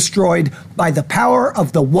be destroyed by the power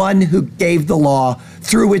of the one who gave the law,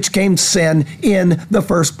 through which came sin in the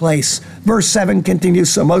first place. Verse 7 continues,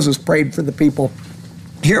 "So Moses prayed for the people."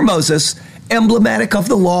 Here Moses, emblematic of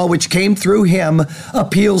the law which came through him,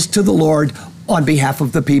 appeals to the Lord on behalf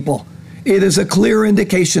of the people. It is a clear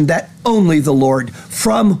indication that only the Lord,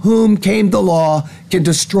 from whom came the law, can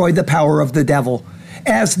destroy the power of the devil.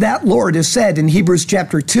 As that Lord is said in Hebrews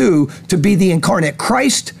chapter 2 to be the incarnate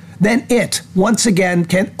Christ, then it, once again,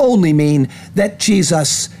 can only mean that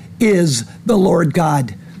Jesus is the Lord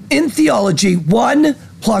God. In theology, 1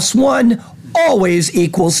 + 1 always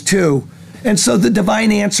equals 2. And so the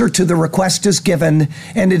divine answer to the request is given,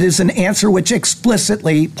 and it is an answer which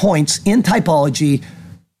explicitly points in typology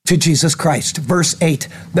to Jesus Christ. Verse 8,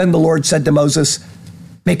 "Then the Lord said to Moses,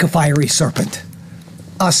 make a fiery serpent.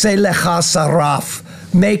 Aseh lecha saraf,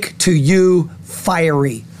 make to you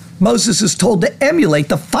fiery." Moses is told to emulate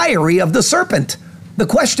the fiery of the serpent. The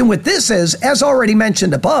question with this is, as already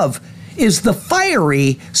mentioned above, is the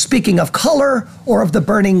fiery speaking of color or of the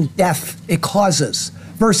burning death it causes?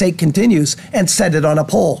 Verse 8 continues, "And set it on a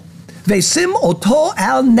pole. Vesim oto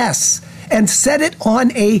al nes, and set it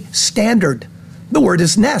on a standard." The word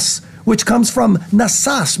is nes, which comes from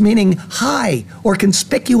nasas, meaning high or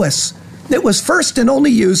conspicuous. It was first and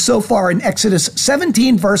only used so far in Exodus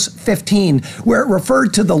 17, verse 15, where it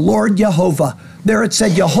referred to the Lord Jehovah. There it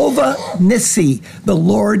said, Jehovah Nissi, the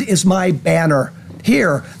Lord is my banner.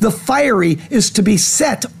 Here, the fiery is to be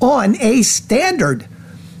set on a standard.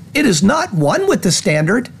 It is not one with the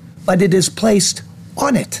standard, but it is placed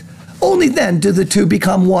on it. Only then do the two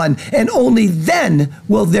become one, and only then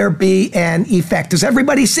will there be an effect. Is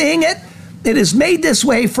everybody seeing it? It is made this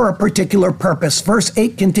way for a particular purpose. Verse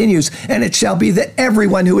 8 continues, "And it shall be that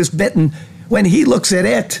everyone who is bitten, when he looks at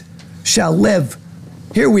it, shall live."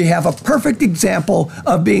 Here we have a perfect example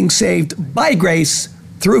of being saved by grace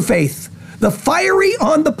through faith. The fiery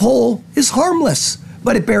on the pole is harmless,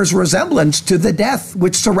 but it bears resemblance to the death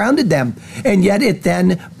which surrounded them, and yet it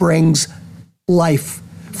then brings life.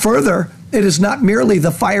 Further, it is not merely the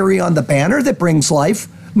fiery on the banner that brings life,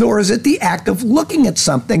 nor is it the act of looking at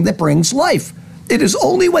something that brings life. It is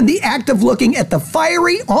only when the act of looking at the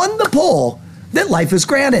fiery on the pole that life is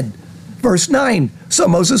granted. Verse 9, so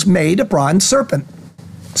Moses made a bronze serpent.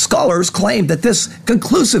 Scholars claim that this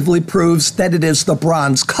conclusively proves that it is the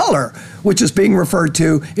bronze color, which is being referred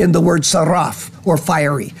to in the word saraf, or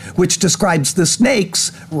fiery, which describes the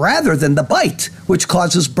snakes rather than the bite, which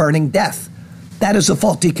causes burning death. That is a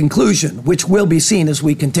faulty conclusion, which will be seen as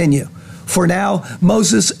we continue. For now,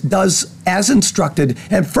 Moses does as instructed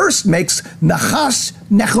and first makes nachash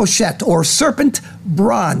nechoshet, or serpent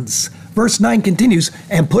bronze. Verse 9 continues,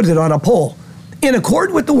 and put it on a pole. In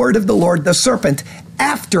accord with the word of the Lord, the serpent,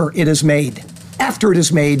 after it is made,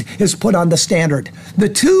 is put on the standard. The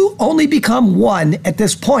two only become one at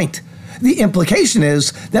this point. The implication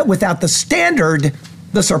is that without the standard,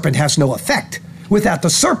 the serpent has no effect. Without the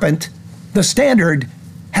serpent, the standard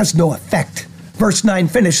has no effect. Verse 9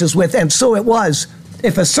 finishes with, and so it was,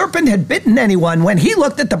 if a serpent had bitten anyone, when he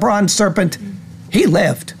looked at the bronze serpent, he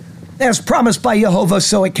lived. As promised by Jehovah,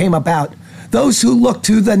 so it came about. Those who looked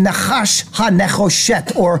to the Nachash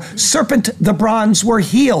HaNechoshet, or serpent the bronze, were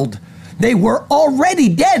healed. They were already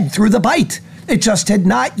dead through the bite. It just had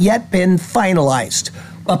not yet been finalized.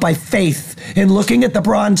 But by faith, in looking at the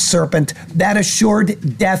bronze serpent, that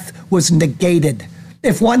assured death was negated.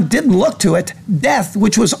 If one didn't look to it, death,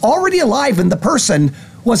 which was already alive in the person,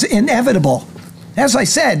 was inevitable. As I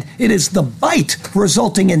said, it is the bite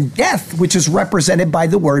resulting in death which is represented by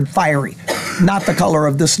the word fiery, not the color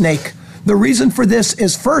of the snake. The reason for this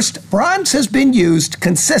is, first, bronze has been used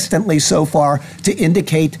consistently so far to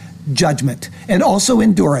indicate judgment and also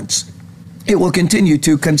endurance. It will continue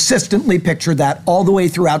to consistently picture that all the way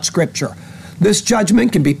throughout Scripture. This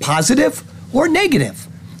judgment can be positive or negative.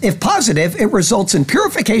 If positive, it results in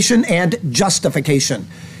purification and justification.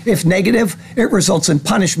 If negative, it results in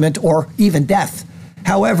punishment or even death.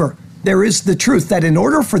 However, there is the truth that in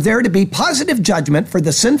order for there to be positive judgment for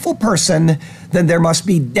the sinful person, then there must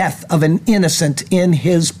be death of an innocent in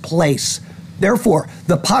his place. Therefore,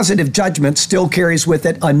 the positive judgment still carries with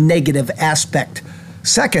it a negative aspect.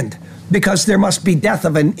 Second, because there must be death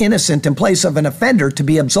of an innocent in place of an offender to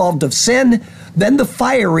be absolved of sin, then the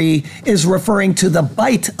fiery is referring to the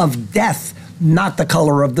bite of death, not the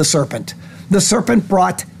color of the serpent. The serpent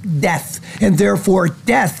brought death, and therefore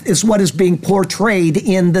death is what is being portrayed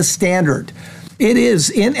in the standard. It is,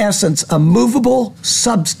 in essence, a movable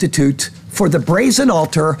substitute for the brazen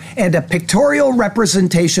altar and a pictorial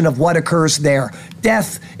representation of what occurs there.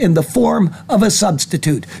 Death in the form of a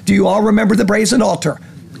substitute. Do you all remember the brazen altar?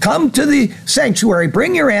 Come to the sanctuary,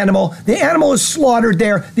 bring your animal. The animal is slaughtered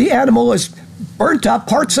there. The animal is burnt up,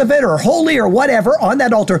 parts of it, or holy or whatever, on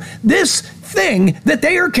that altar. This thing that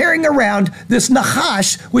they are carrying around, this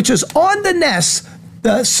nachash, which is on the nes,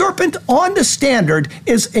 the serpent on the standard,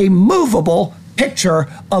 is a movable picture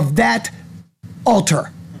of that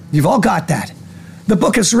altar. You've all got that. The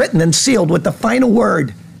book is written and sealed with the final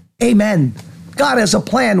word, Amen. God has a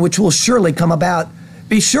plan which will surely come about.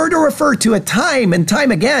 Be sure to refer to it time and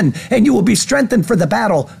time again, and you will be strengthened for the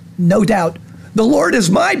battle, no doubt. The Lord is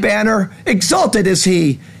my banner, exalted is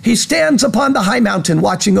he. He stands upon the high mountain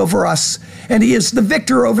watching over us, and he is the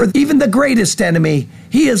victor over even the greatest enemy.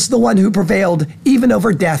 He is the one who prevailed even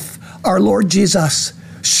over death, our Lord Jesus.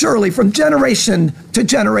 Surely from generation to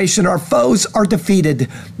generation our foes are defeated,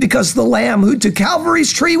 because the Lamb who to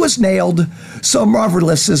Calvary's tree was nailed. So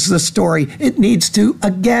marvelous is the story, it needs to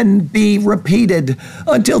again be repeated.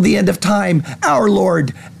 Until the end of time, our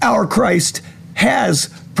Lord, our Christ, has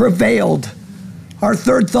prevailed. Our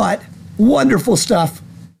third thought, wonderful stuff.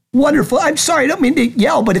 Wonderful. I'm sorry, I don't mean to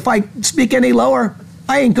yell, but if I speak any lower,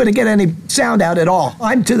 I ain't going to get any sound out at all.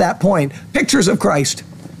 I'm to that point. Pictures of Christ.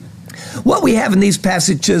 What we have in these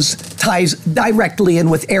passages ties directly in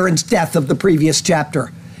with Aaron's death of the previous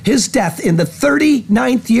chapter. His death in the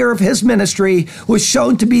 39th year of his ministry was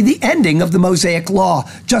shown to be the ending of the Mosaic Law,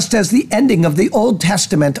 just as the ending of the Old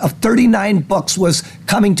Testament of 39 books was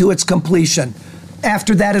coming to its completion.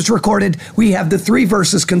 After that is recorded, we have the 3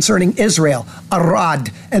 verses concerning Israel,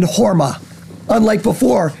 Arad and Hormah. Unlike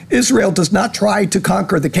before, Israel does not try to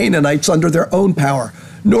conquer the Canaanites under their own power,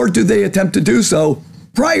 nor do they attempt to do so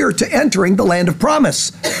prior to entering the land of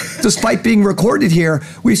promise. Despite being recorded here,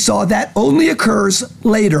 we saw that only occurs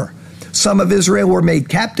later. Some of Israel were made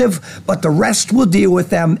captive, but the rest will deal with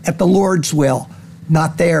them at the Lord's will,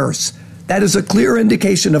 not theirs. That is a clear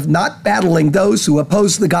indication of not battling those who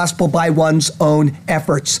oppose the gospel by one's own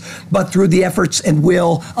efforts, but through the efforts and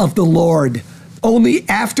will of the Lord. Only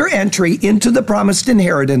after entry into the promised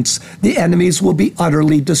inheritance, the enemies will be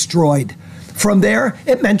utterly destroyed. From there,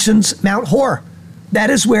 it mentions Mount Hor. That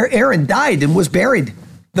is where Aaron died and was buried.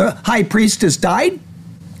 The high priest has died,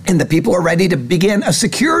 and the people are ready to begin a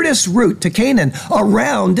circuitous route to Canaan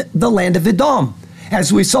around the land of Edom.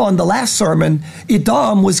 As we saw in the last sermon,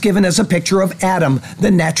 Edom was given as a picture of Adam, the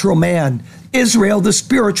natural man. Israel, the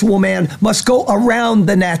spiritual man, must go around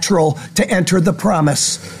the natural to enter the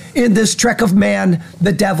promise. In this trek of man,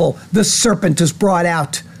 the devil, the serpent, is brought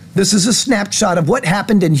out. This is a snapshot of what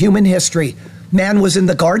happened in human history. Man was in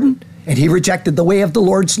the garden, and he rejected the way of the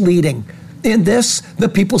Lord's leading. In this, the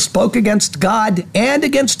people spoke against God and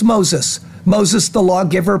against Moses. Moses, the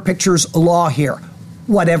lawgiver, pictures law here.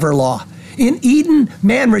 Whatever law. In Eden,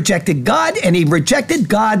 man rejected God, and he rejected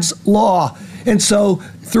God's law. And so,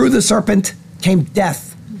 through the serpent came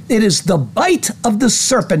death. It is the bite of the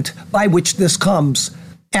serpent by which this comes.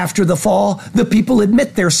 After the fall, the people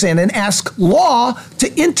admit their sin and ask law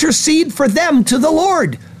to intercede for them to the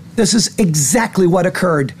Lord. This is exactly what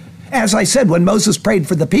occurred. As I said, when Moses prayed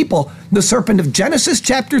for the people, the serpent of Genesis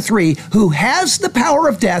chapter 3, who has the power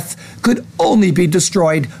of death, could only be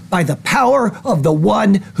destroyed by the power of the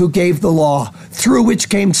one who gave the law, through which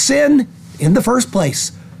came sin in the first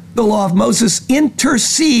place. The law of Moses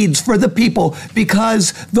intercedes for the people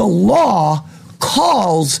because the law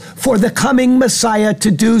calls for the coming Messiah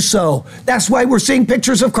to do so. That's why we're seeing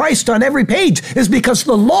pictures of Christ on every page, is because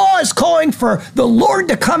the law is calling for the Lord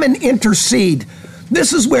to come and intercede.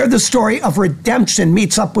 This is where the story of redemption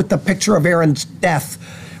meets up with the picture of Aaron's death,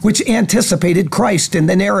 which anticipated Christ in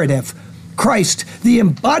the narrative. Christ, the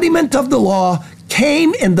embodiment of the law,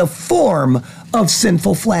 came in the form of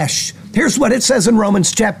sinful flesh. Here's what it says in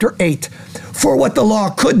Romans chapter 8. For what the law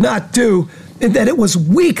could not do, in that it was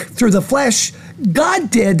weak through the flesh, God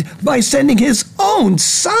did by sending his own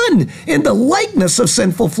Son in the likeness of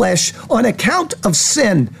sinful flesh on account of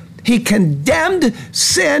sin. He condemned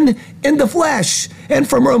sin in the flesh. And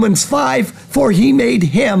from Romans 5, for he made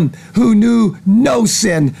him who knew no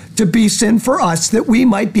sin to be sin for us, that we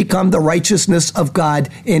might become the righteousness of God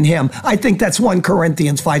in him. I think that's 1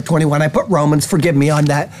 Corinthians 5:21. I put Romans, forgive me on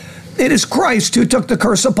that. It is Christ who took the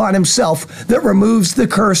curse upon himself that removes the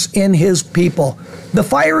curse in his people. The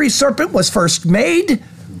fiery serpent was first made.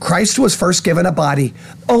 Christ was first given a body.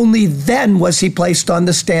 Only then was he placed on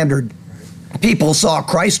the standard. People saw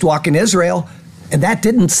Christ walk in Israel, and that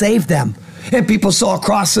didn't save them. And people saw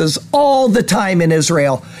crosses all the time in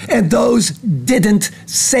Israel, and those didn't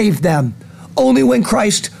save them. Only when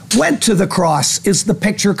Christ went to the cross is the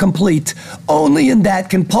picture complete. Only in that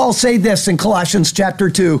can Paul say this in Colossians chapter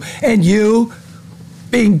 2, and you,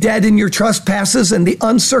 being dead in your trespasses and the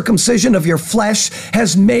uncircumcision of your flesh,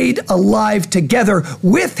 has made alive together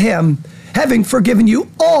with him, having forgiven you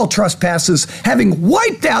all trespasses, having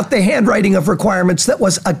wiped out the handwriting of requirements that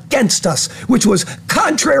was against us, which was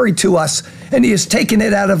contrary to us, and he has taken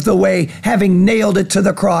it out of the way, having nailed it to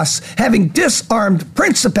the cross, having disarmed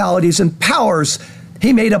principalities and powers,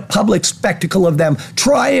 he made a public spectacle of them,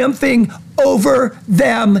 triumphing over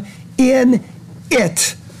them in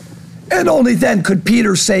it. And only then could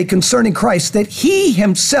Peter say concerning Christ that he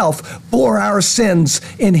himself bore our sins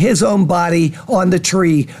in his own body on the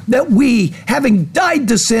tree, that we, having died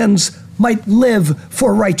to sins, might live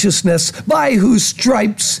for righteousness, by whose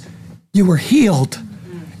stripes you were healed.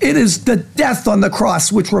 It is the death on the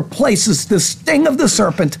cross which replaces the sting of the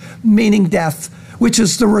serpent, meaning death, which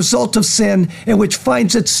is the result of sin and which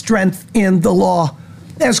finds its strength in the law.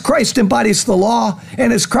 As Christ embodies the law,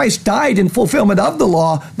 and as Christ died in fulfillment of the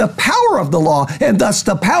law, the power of the law, and thus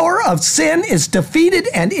the power of sin is defeated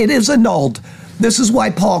and it is annulled. This is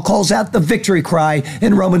why Paul calls out the victory cry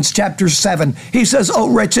in Romans chapter 7. He says, "O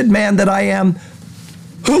wretched man that I am,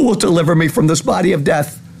 who will deliver me from this body of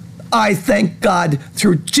death? I thank God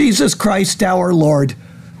through Jesus Christ our Lord."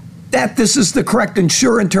 That this is the correct and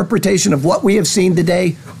sure interpretation of what we have seen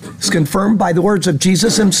today is confirmed by the words of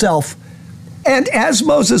Jesus himself. And as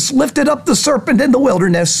Moses lifted up the serpent in the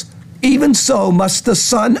wilderness, even so must the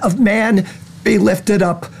Son of Man be lifted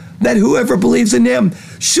up, that whoever believes in him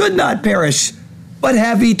should not perish, but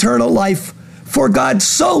have eternal life. For God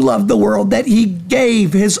so loved the world that he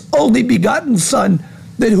gave his only begotten Son,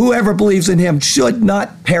 that whoever believes in him should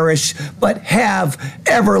not perish, but have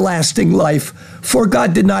everlasting life. For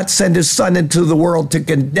God did not send his Son into the world to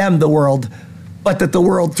condemn the world, but that the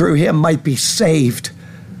world through him might be saved.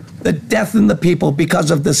 The death in the people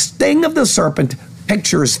because of the sting of the serpent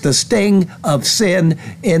pictures the sting of sin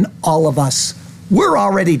in all of us. We're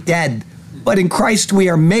already dead, but in Christ we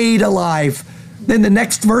are made alive. Then the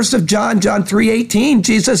next verse of John 3:18,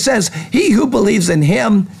 Jesus says, "He who believes in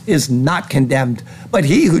him is not condemned, but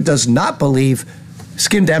he who does not believe is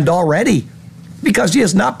condemned already, because he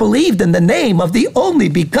has not believed in the name of the only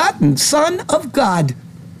begotten Son of God."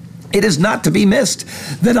 It is not to be missed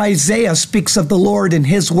that Isaiah speaks of the Lord in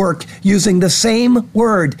his work using the same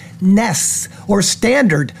word, nes, or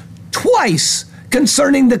standard, twice,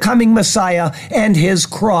 concerning the coming Messiah and his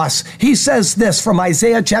cross. He says this from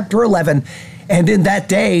Isaiah chapter 11, and in that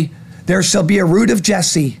day there shall be a root of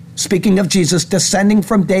Jesse. Speaking of Jesus, descending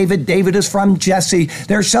from David, David is from Jesse.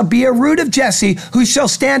 There shall be a root of Jesse who shall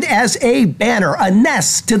stand as a banner, a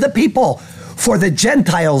nest to the people. For the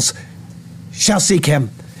Gentiles shall seek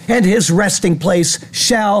him, and his resting place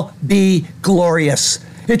shall be glorious.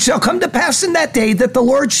 It shall come to pass in that day that the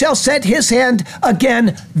Lord shall set his hand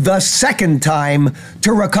again the second time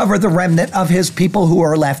to recover the remnant of his people who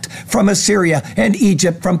are left from Assyria and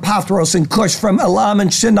Egypt, from Pathros and Cush, from Elam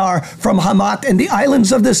and Shinar, from Hamath and the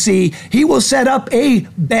islands of the sea. He will set up a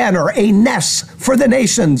banner, a nest for the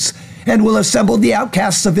nations, and will assemble the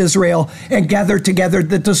outcasts of Israel and gather together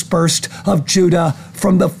the dispersed of Judah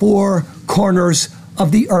from the four corners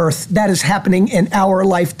of the earth. That is happening in our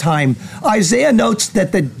lifetime. Isaiah notes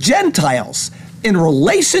that the Gentiles, in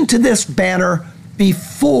relation to this banner,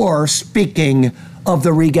 before speaking of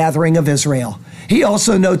the regathering of Israel. He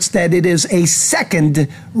also notes that it is a second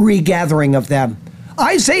regathering of them.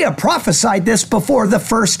 Isaiah prophesied this before the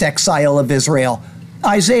first exile of Israel.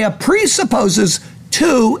 Isaiah presupposes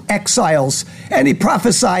two exiles, and he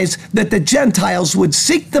prophesies that the Gentiles would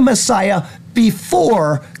seek the Messiah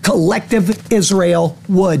before collective Israel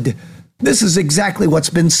would. This is exactly what's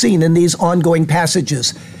been seen in these ongoing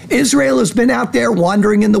passages. Israel has been out there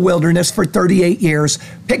wandering in the wilderness for 38 years,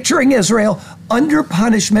 picturing Israel under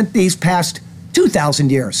punishment these past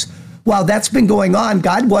 2,000 years. While that's been going on,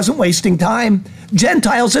 God wasn't wasting time.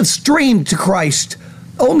 Gentiles have streamed to Christ.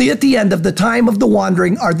 Only at the end of the time of the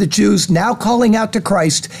wandering are the Jews now calling out to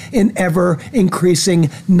Christ in ever-increasing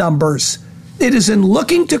numbers. It is in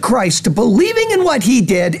looking to Christ, believing in what he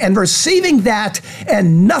did, and receiving that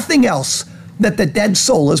and nothing else that the dead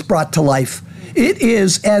soul is brought to life. It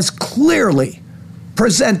is as clearly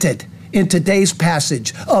presented in today's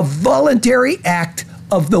passage, a voluntary act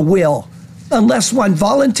of the will. Unless one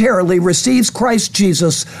voluntarily receives Christ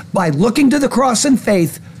Jesus by looking to the cross in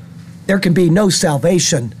faith, there can be no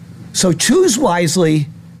salvation. So choose wisely,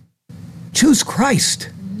 choose Christ.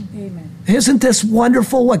 Amen. Isn't this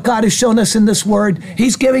wonderful what God has shown us in this word?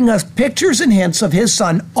 He's giving us pictures and hints of his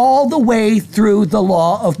son all the way through the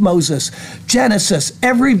law of Moses. Genesis,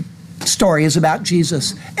 every story is about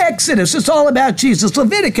Jesus. Exodus, it's all about Jesus.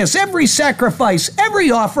 Leviticus, every sacrifice,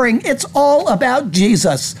 every offering, it's all about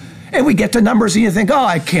Jesus. And we get to Numbers and you think, oh,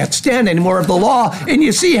 I can't stand any more of the law. And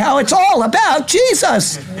you see how it's all about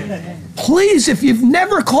Jesus. Please, if you've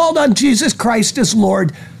never called on Jesus Christ as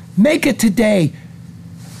Lord, make it today.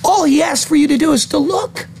 All he asks for you to do is to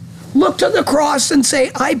look. Look to the cross and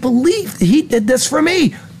say, I believe he did this for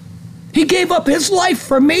me. He gave up his life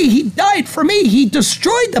for me. He died for me. He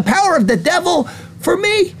destroyed the power of the devil for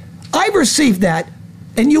me. I received that,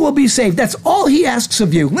 and you will be saved. That's all he asks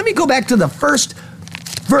of you. Let me go back to the first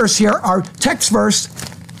verse here, our text verse.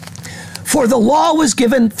 For the law was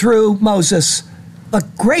given through Moses,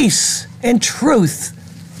 but grace and truth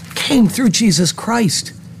came through Jesus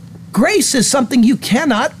Christ. Grace is something you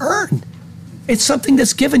cannot earn. It's something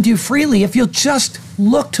that's given to you freely. If you'll just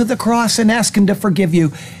look to the cross and ask him to forgive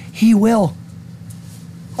you, he will.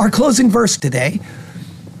 Our closing verse today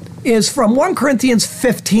is from 1 Corinthians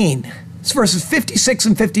 15. It's verses 56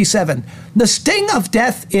 and 57. The sting of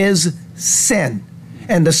death is sin,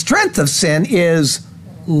 and the strength of sin is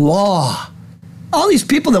law. All these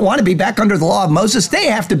people that want to be back under the law of Moses, they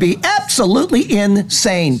have to be absolutely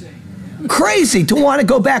insane. Crazy to want to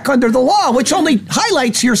go back under the law, which only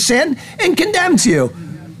highlights your sin and condemns you.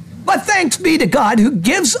 But thanks be to God who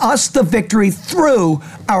gives us the victory through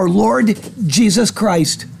our Lord Jesus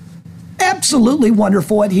Christ. Absolutely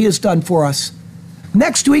wonderful what he has done for us.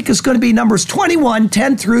 Next week is going to be Numbers 21,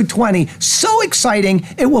 10 through 20. So exciting,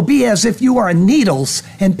 it will be as if you are needles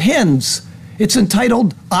and pins. It's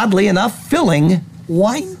entitled, oddly enough, Filling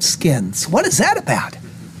Wineskins. What is that about?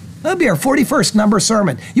 That'll be our 41st number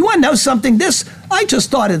sermon. You want to know something? I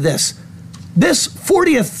just thought of this. This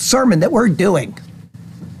 40th sermon that we're doing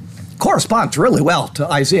corresponds really well to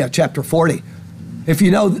Isaiah chapter 40. If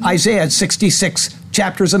you know, Isaiah had 66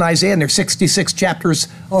 chapters in Isaiah, and there's 66 chapters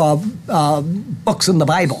of books in the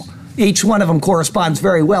Bible. Each one of them corresponds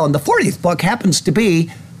very well. And the 40th book happens to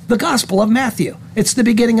be the Gospel of Matthew. It's the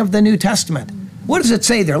beginning of the New Testament. What does it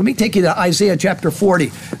say there? Let me take you to Isaiah chapter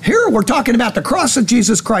 40. Here we're talking about the cross of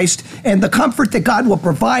Jesus Christ and the comfort that God will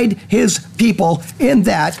provide his people in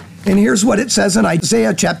that. And here's what it says in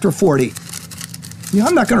Isaiah chapter 40.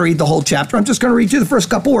 I'm not going to read the whole chapter. I'm just going to read you the first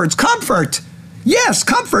couple words. Comfort. Yes,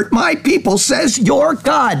 comfort my people, says your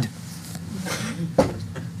God.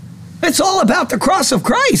 It's all about the cross of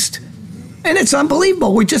Christ. And it's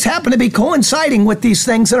unbelievable. We just happen to be coinciding with these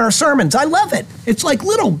things in our sermons. I love it. It's like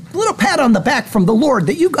little pat on the back from the Lord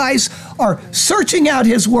that you guys are searching out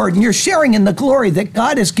his word and you're sharing in the glory that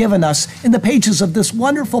God has given us in the pages of this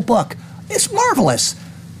wonderful book. It's marvelous.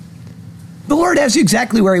 The Lord has you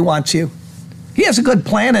exactly where he wants you. He has a good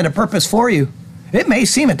plan and a purpose for you. It may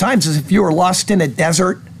seem at times as if you were lost in a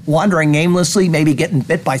desert, wandering aimlessly, maybe getting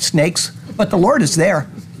bit by snakes, but the Lord is there.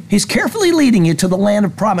 He's carefully leading you to the land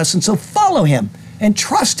of promise, and so follow him and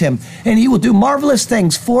trust him, and he will do marvelous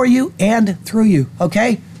things for you and through you,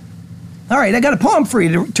 okay? All right, I got a poem for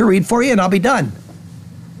you to read for you, and I'll be done.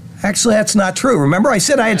 Actually, that's not true. Remember I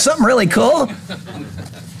said I had something really cool?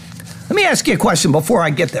 Let me ask you a question before I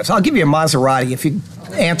get this. I'll give you a Maserati if you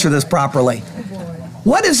answer this properly.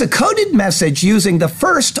 What is a coded message using the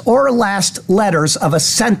first or last letters of a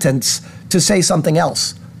sentence to say something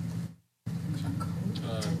else?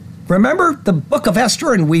 Remember the book of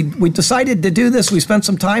Esther, and we decided to do this. We spent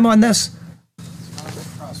some time on this.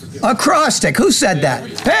 Acrostic. Who said that?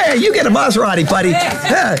 Hey, you get a Maserati, buddy.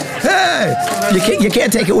 Hey. You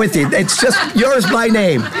can't take it with you. It's just yours by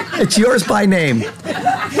name. It's yours by name.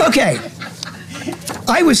 Okay.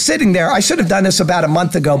 I was sitting there. I should have done this about a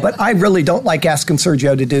month ago, but I really don't like asking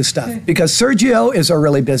Sergio to do stuff because Sergio is a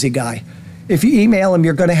really busy guy. If you email him,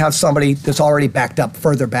 you're going to have somebody that's already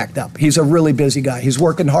further backed up. He's a really busy guy. He's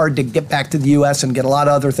working hard to get back to the U.S. and get a lot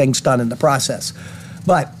of other things done in the process.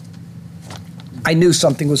 But I knew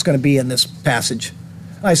something was going to be in this passage.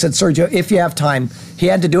 I said, Sergio, if you have time, he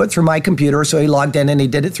had to do it through my computer, so he logged in and he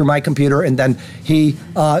did it through my computer, and then he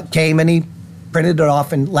came and he printed it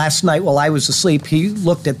off, and last night while I was asleep, he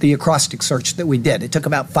looked at the acrostic search that we did. It took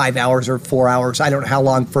about 5 hours or 4 hours. I don't know how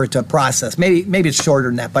long for it to process. Maybe it's shorter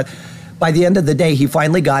than that, but by the end of the day, he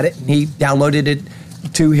finally got it, and he downloaded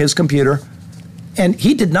it to his computer, and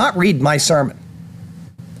he did not read my sermon.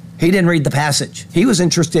 He didn't read the passage. He was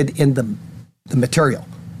interested in the material,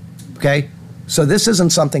 okay? So this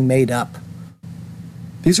isn't something made up.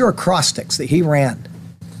 These are acrostics that he ran.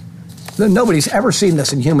 Nobody's ever seen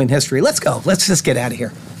this in human history. Let's go. Let's just get out of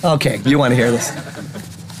here. Okay, you want to hear this.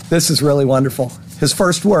 This is really wonderful. His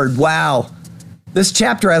first word, wow. This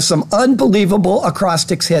chapter has some unbelievable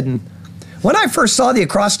acrostics hidden. When I first saw the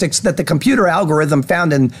acrostics that the computer algorithm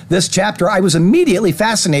found in this chapter, I was immediately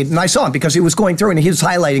fascinated, and I saw him because he was going through and he was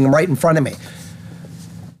highlighting them right in front of me.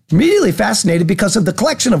 Immediately fascinated because of the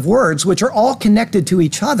collection of words which are all connected to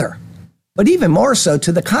each other, but even more so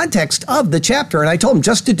to the context of the chapter. And I told him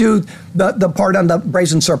just to do the part on the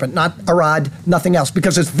brazen serpent, not Arad, nothing else,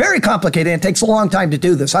 because it's very complicated and it takes a long time to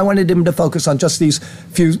do this. I wanted him to focus on just these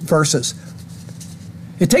few verses.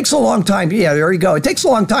 It takes a long time. Yeah, there you go. It takes a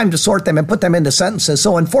long time to sort them and put them into sentences.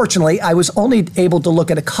 So unfortunately, I was only able to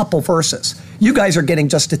look at a couple verses. You guys are getting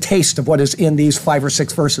just a taste of what is in these 5 or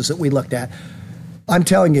 6 verses that we looked at. I'm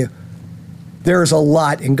telling you, there's a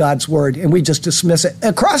lot in God's word, and we just dismiss it.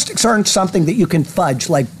 Acrostics aren't something that you can fudge,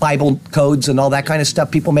 like Bible codes and all that kind of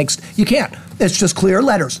stuff people make. You can't. It's just clear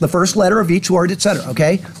letters, the first letter of each word, etc.,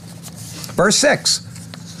 okay? Verse 6.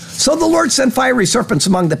 So the Lord sent fiery serpents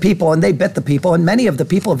among the people, and they bit the people, and many of the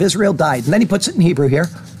people of Israel died. And then he puts it in Hebrew here.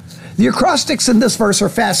 The acrostics in this verse are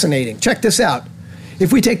fascinating. Check this out.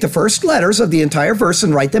 If we take the first letters of the entire verse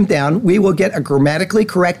and write them down, we will get a grammatically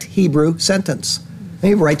correct Hebrew sentence. And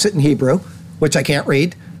he writes it in Hebrew, which I can't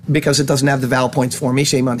read because it doesn't have the vowel points for me.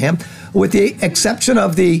 Shame on him. With the exception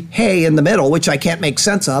of the hey in the middle, which I can't make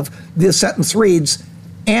sense of, the sentence reads,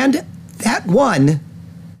 and that one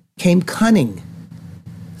came cunning.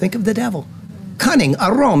 Think of the devil. Cunning,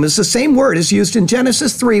 arom, is the same word as used in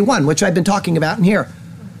Genesis 3:1, which I've been talking about in here,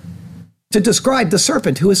 to describe the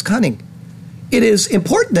serpent who is cunning. It is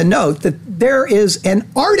important to note that there is an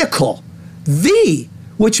article, the,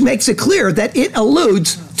 which makes it clear that it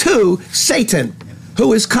alludes to Satan,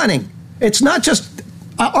 who is cunning. It's not just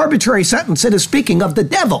an arbitrary sentence. It is speaking of the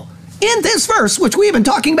devil. In this verse, which we've been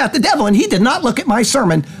talking about the devil, and he did not look at my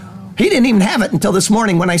sermon. He didn't even have it until this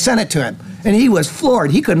morning when I sent it to him. And he was floored.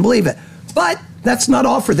 He couldn't believe it. But that's not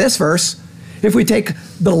all for this verse. If we take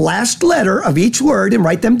the last letter of each word and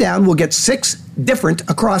write them down, we'll get 6 different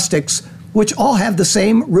acrostics, which all have the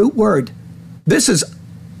same root word. This is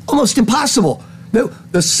almost impossible.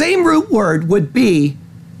 The same root word would be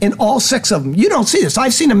in all 6 of them. You don't see this.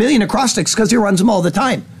 I've seen a million acrostics because he runs them all the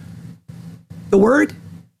time. The word,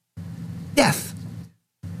 death.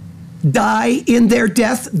 Die in their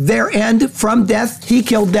death, their end, from death, he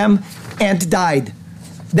killed them and died.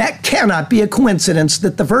 That cannot be a coincidence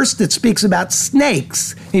that the verse that speaks about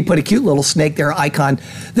snakes, he put a cute little snake there, icon,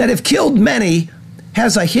 that have killed many,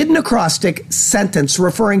 has a hidden acrostic sentence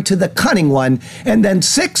referring to the cunning one, and then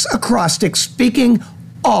 6 acrostics speaking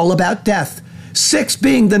all about death. 6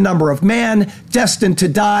 being the number of man destined to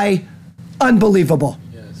die. Unbelievable.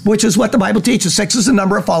 Yes. Which is what the Bible teaches. 6 is the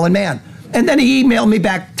number of fallen man. And then he emailed me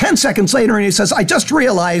back 10 seconds later and he says, I just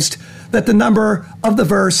realized that the number of the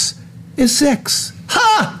verse is 6.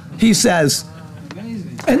 Ha! He says.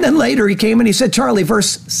 Amazing. And then later he came and he said, Charlie,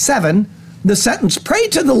 verse 7, the sentence, pray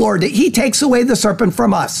to the Lord that he takes away the serpent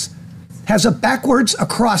from us, has a backwards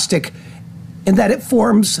acrostic in that it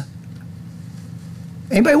forms.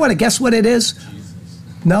 Anybody want to guess what it is? Jesus.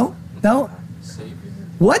 No? Savior.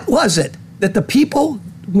 What was it that the people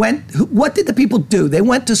went, what did the people do? They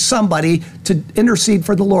went to somebody to intercede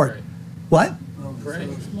for the Lord. Pray. What?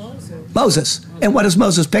 Moses. And what does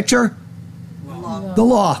Moses picture? Law. The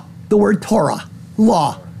law. The word Torah.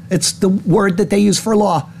 Law. It's the word that they use for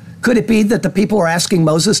law. Could it be that the people are asking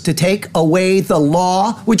Moses to take away the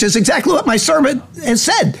law, which is exactly what my sermon has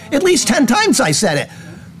said? At least 10 times I said it.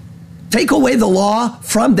 Take away the law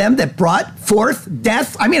from them that brought forth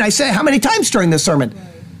death. I mean, I say how many times during this sermon?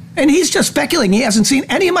 And he's just speculating. He hasn't seen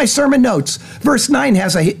any of my sermon notes. Verse 9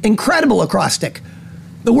 has an incredible acrostic.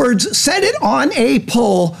 The words, set it on a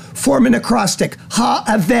pole, form an acrostic.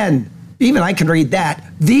 Ha-aven. Even I can read that.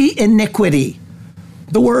 The iniquity.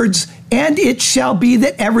 The words, and it shall be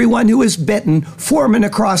that everyone who is bitten form an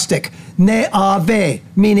acrostic. Ne'ave,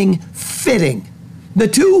 meaning fitting. The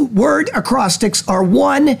 2 word acrostics are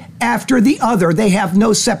one after the other. They have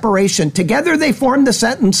no separation. Together they form the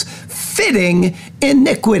sentence, fitting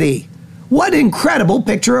iniquity. What incredible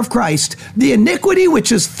picture of Christ. The iniquity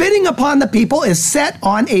which is fitting upon the people is set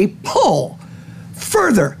on a pole.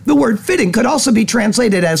 Further, the word fitting could also be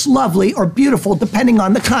translated as lovely or beautiful, depending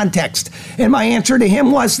on the context. And my answer to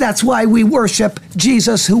him was, that's why we worship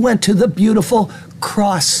Jesus, who went to the beautiful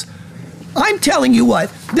cross. I'm telling you what,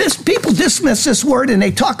 people dismiss this word and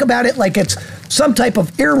they talk about it like it's some type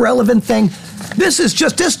of irrelevant thing. This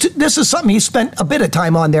is something he spent a bit of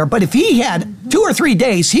time on there. But if he had 2 or 3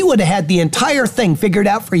 days, he would have had the entire thing figured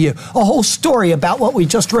out for you. A whole story about what we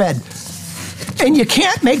just read. And you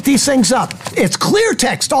can't make these things up. It's clear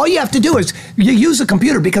text. All you have to do is you use a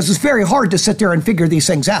computer, because it's very hard to sit there and figure these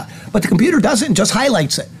things out. But the computer does it and just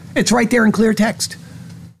highlights it. It's right there in clear text.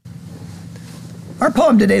 Our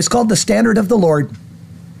poem today is called The Standard of the Lord.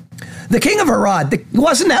 The king of Arad,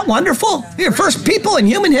 wasn't that wonderful? You're first people in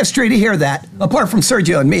human history to hear that, apart from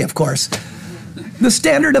Sergio and me, of course. The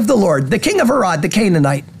standard of the Lord. The king of Arad, the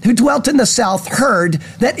Canaanite, who dwelt in the south, heard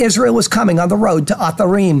that Israel was coming on the road to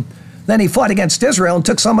Atharim. Then he fought against Israel and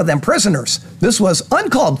took some of them prisoners. This was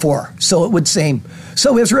uncalled for, so it would seem.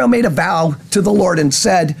 So Israel made a vow to the Lord and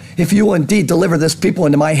said, if you will indeed deliver this people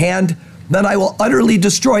into my hand, then I will utterly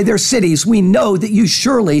destroy their cities. We know that you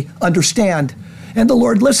surely understand. And the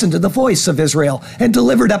Lord listened to the voice of Israel and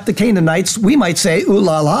delivered up the Canaanites, we might say, ooh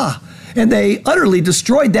la la. And they utterly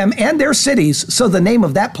destroyed them and their cities. So the name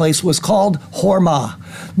of that place was called Hormah.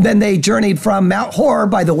 Then they journeyed from Mount Hor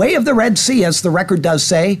by the way of the Red Sea, as the record does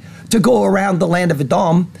say, to go around the land of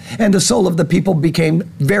Edom. And the soul of the people became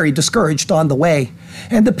very discouraged on the way.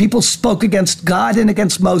 And the people spoke against God and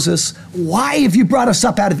against Moses. Why have you brought us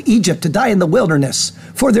up out of Egypt to die in the wilderness?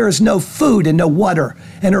 For there is no food and no water,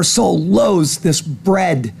 and our soul loathes this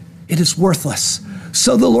bread. It is worthless.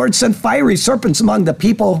 So the Lord sent fiery serpents among the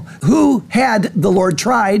people who had the Lord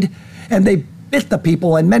tried, and they bit the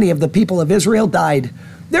people, and many of the people of Israel died.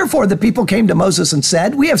 Therefore the people came to Moses and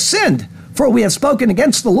said, we have sinned, for we have spoken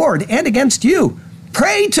against the Lord and against you.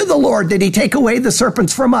 Pray to the Lord that he take away the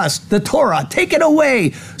serpents from us, the Torah, take it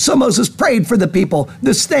away. So Moses prayed for the people.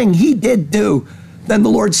 This thing he did do. Then the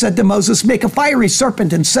Lord said to Moses, make a fiery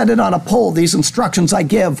serpent and set it on a pole. These instructions I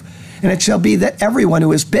give. And it shall be that everyone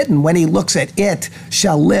who is bitten, when he looks at it,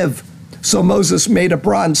 shall live. So Moses made a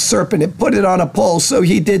bronze serpent and put it on a pole. So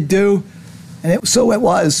he did do. And so it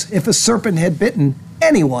was, if a serpent had bitten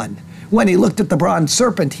anyone, when he looked at the bronze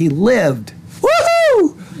serpent, he lived.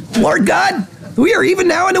 Woohoo! Lord God, we are even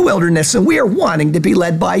now in the wilderness, and we are wanting to be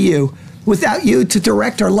led by you. Without you to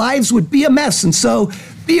direct our lives would be a mess. And so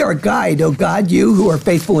be our guide, O God, you who are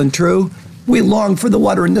faithful and true. We long for the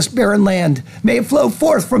water in this barren land. May it flow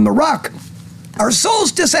forth from the rock. Our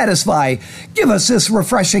souls to satisfy. Give us this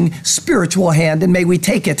refreshing spiritual hand, and may we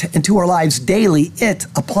take it into our lives daily, it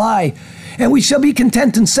apply. And we shall be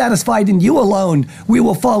content and satisfied in you alone. We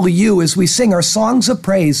will follow you as we sing our songs of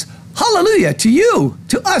praise. Hallelujah to you,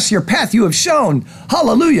 to us your path you have shown.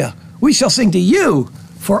 Hallelujah. We shall sing to you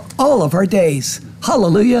for all of our days.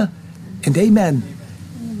 Hallelujah and amen.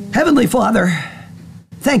 Heavenly Father,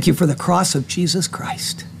 thank you for the cross of Jesus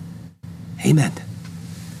Christ. Amen.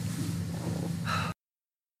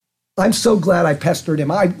 I'm so glad I pestered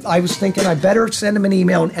him. I was thinking I better send him an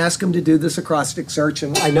email and ask him to do this acrostic search,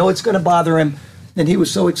 and I know it's going to bother him, and he was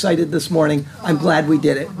so excited this morning. I'm glad we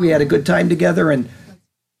did it. We had a good time together, and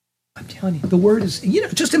I'm telling you, the word is,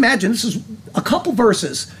 just imagine, this is a couple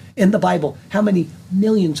verses in the Bible, how many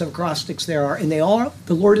millions of acrostics there are, and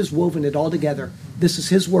the Lord has woven it all together. This is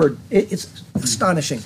his word. It's astonishing.